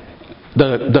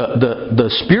 the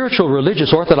spiritual,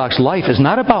 religious, Orthodox life is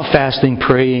not about fasting,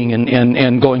 praying,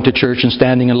 and going to church and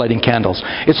standing and lighting candles.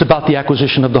 It's about the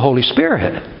acquisition of the Holy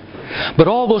Spirit. But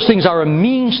all those things are a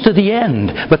means to the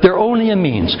end, but they're only a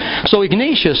means. So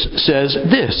Ignatius says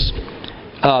this.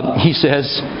 He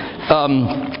says,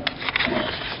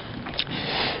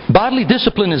 bodily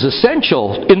discipline is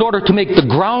essential in order to make the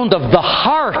ground of the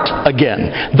heart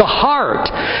again, the heart,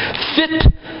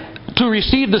 fit to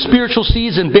receive the spiritual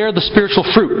seeds and bear the spiritual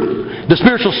fruit. The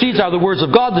spiritual seeds are the words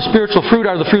of God. The spiritual fruit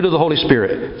are the fruit of the Holy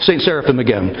Spirit. St. Seraphim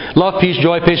again. Love, peace,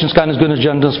 joy, patience, kindness, goodness,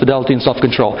 gentleness, fidelity, and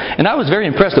self-control. And I was very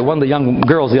impressed that one of the young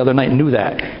girls the other night knew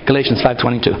that. Galatians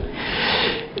 5:22.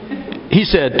 He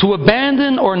said, to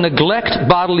abandon or neglect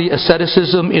bodily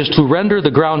asceticism is to render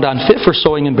the ground unfit for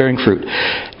sowing and bearing fruit.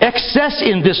 Excess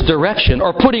in this direction,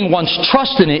 or putting one's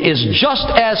trust in it, is just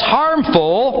as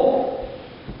harmful,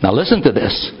 now listen to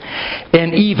this,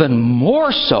 and even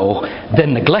more so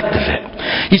than neglect of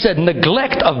it. He said,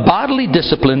 neglect of bodily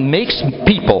discipline makes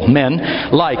people, men,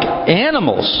 like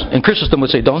animals. And Chrysostom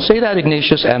would say, don't say that,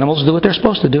 Ignatius. Animals do what they're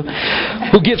supposed to do.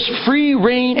 Who gives free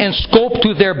rein and scope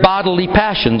to their bodily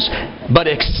passions, but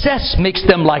excess makes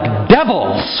them like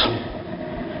devils,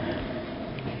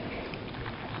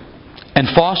 and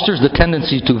fosters the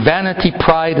tendency to vanity,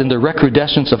 pride, and the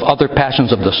recrudescence of other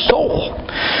passions of the soul.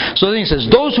 So then he says,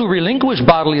 those who relinquish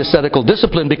bodily ascetical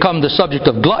discipline become the subject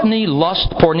of gluttony, lust,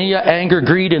 pornea, anger,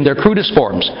 greed in their crudest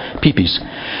forms, peepees.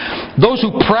 Those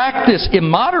who practice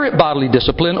immoderate bodily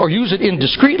discipline or use it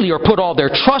indiscreetly or put all their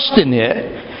trust in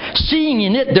it, seeing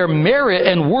in it their merit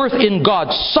and worth in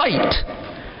God's sight.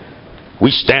 We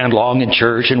stand long in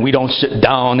church and we don't sit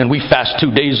down and we fast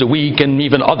 2 days a week and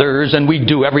even others and we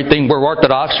do everything. We're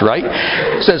Orthodox, right?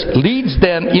 It says, leads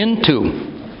them into,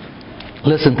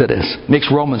 listen to this,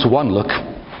 makes Romans 1 look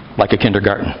like a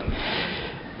kindergarten.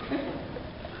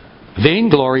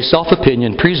 Vainglory,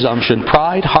 self-opinion, presumption,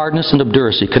 pride, hardness, and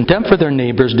obduracy, contempt for their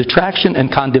neighbors, detraction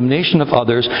and condemnation of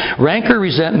others, rancor,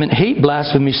 resentment, hate,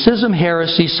 blasphemy, schism,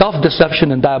 heresy,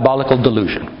 self-deception, and diabolical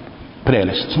delusion.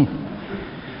 Preles.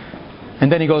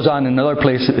 And then he goes on in another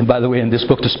place, and by the way, in this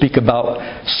book, to speak about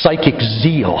psychic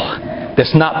zeal.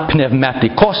 That's not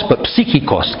pneumatikos, but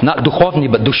psychikos. Not duchovny,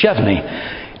 but dushevny.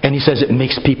 And he says it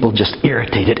makes people just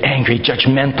irritated, angry,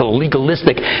 judgmental,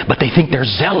 legalistic, but they think they're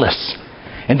zealous.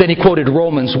 And then he quoted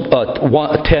Romans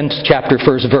 10th chapter,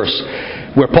 1st verse,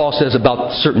 where Paul says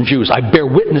about certain Jews, I bear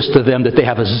witness to them that they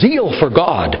have a zeal for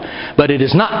God, but it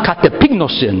is not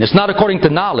katepignosin. It's not according to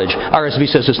knowledge. RSV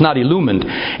says it's not illumined.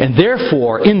 And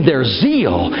therefore, in their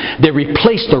zeal, they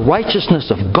replace the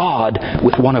righteousness of God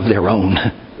with one of their own.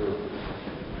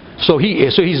 So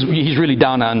he's really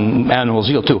down on animal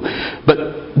zeal too.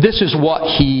 But this is what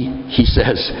he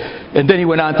says. And then he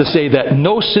went on to say that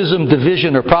no schism,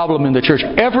 division, or problem in the church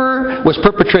ever was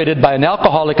perpetrated by an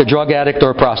alcoholic, a drug addict, or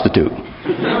a prostitute.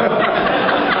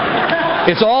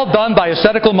 It's all done by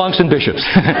ascetical monks and bishops.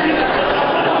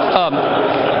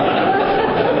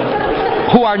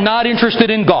 Who are not interested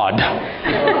in God.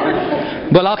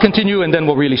 Well, I'll continue and then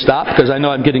we'll really stop, because I know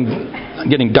I'm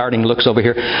getting darting looks over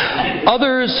here.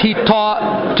 Others he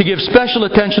taught to give special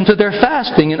attention to their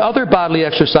fasting and other bodily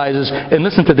exercises, and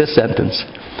listen to this sentence,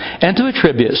 and to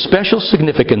attribute special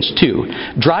significance to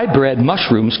dry bread,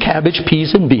 mushrooms, cabbage,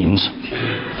 peas, and beans.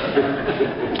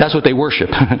 That's what they worship.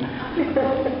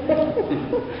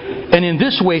 And in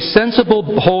this way, sensible,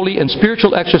 holy, and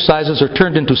spiritual exercises are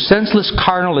turned into senseless,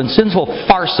 carnal, and sinful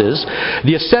farces.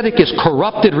 The ascetic is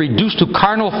corrupted, reduced to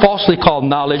carnal, falsely called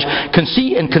knowledge,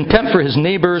 conceit and contempt for his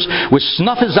neighbors, which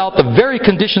snuffs out the very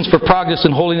conditions for progress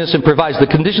and holiness and provides the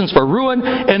conditions for ruin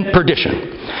and perdition.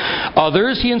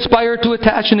 Others he inspired to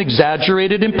attach an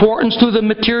exaggerated importance to the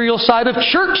material side of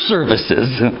church services,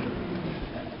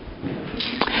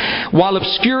 while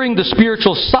obscuring the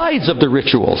spiritual sides of the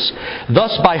rituals,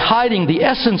 thus by hiding the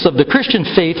essence of the Christian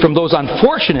faith from those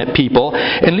unfortunate people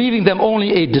and leaving them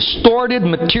only a distorted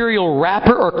material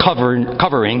wrapper or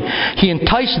covering, he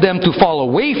enticed them to fall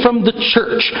away from the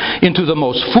church into the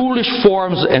most foolish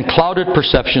forms and clouded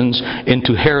perceptions,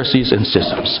 into heresies and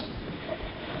schisms.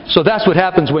 So that's what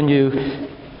happens when you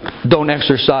don't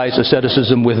exercise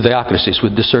asceticism with theocracies,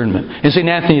 with discernment. And St.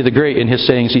 Anthony the Great, in his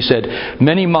sayings, he said,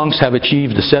 many monks have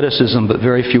achieved asceticism, but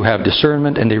very few have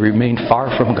discernment, and they remain far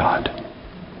from God.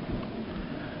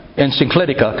 And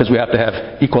Syncletica, because we have to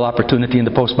have equal opportunity in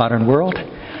the postmodern world,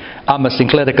 Amma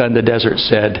Syncletica in the desert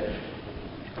said,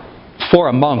 for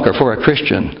a monk or for a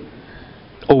Christian,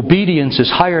 obedience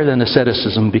is higher than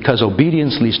asceticism, because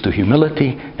obedience leads to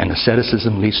humility and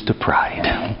asceticism leads to pride.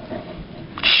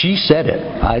 She said it.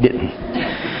 I didn't.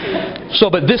 So,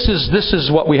 but this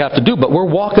is what we have to do. But we're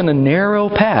walking a narrow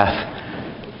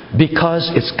path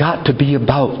because it's got to be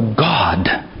about God.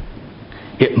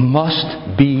 It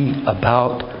must be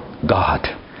about God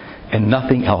and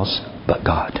nothing else but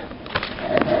God.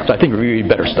 So I think we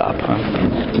better stop. Huh?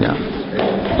 Yeah.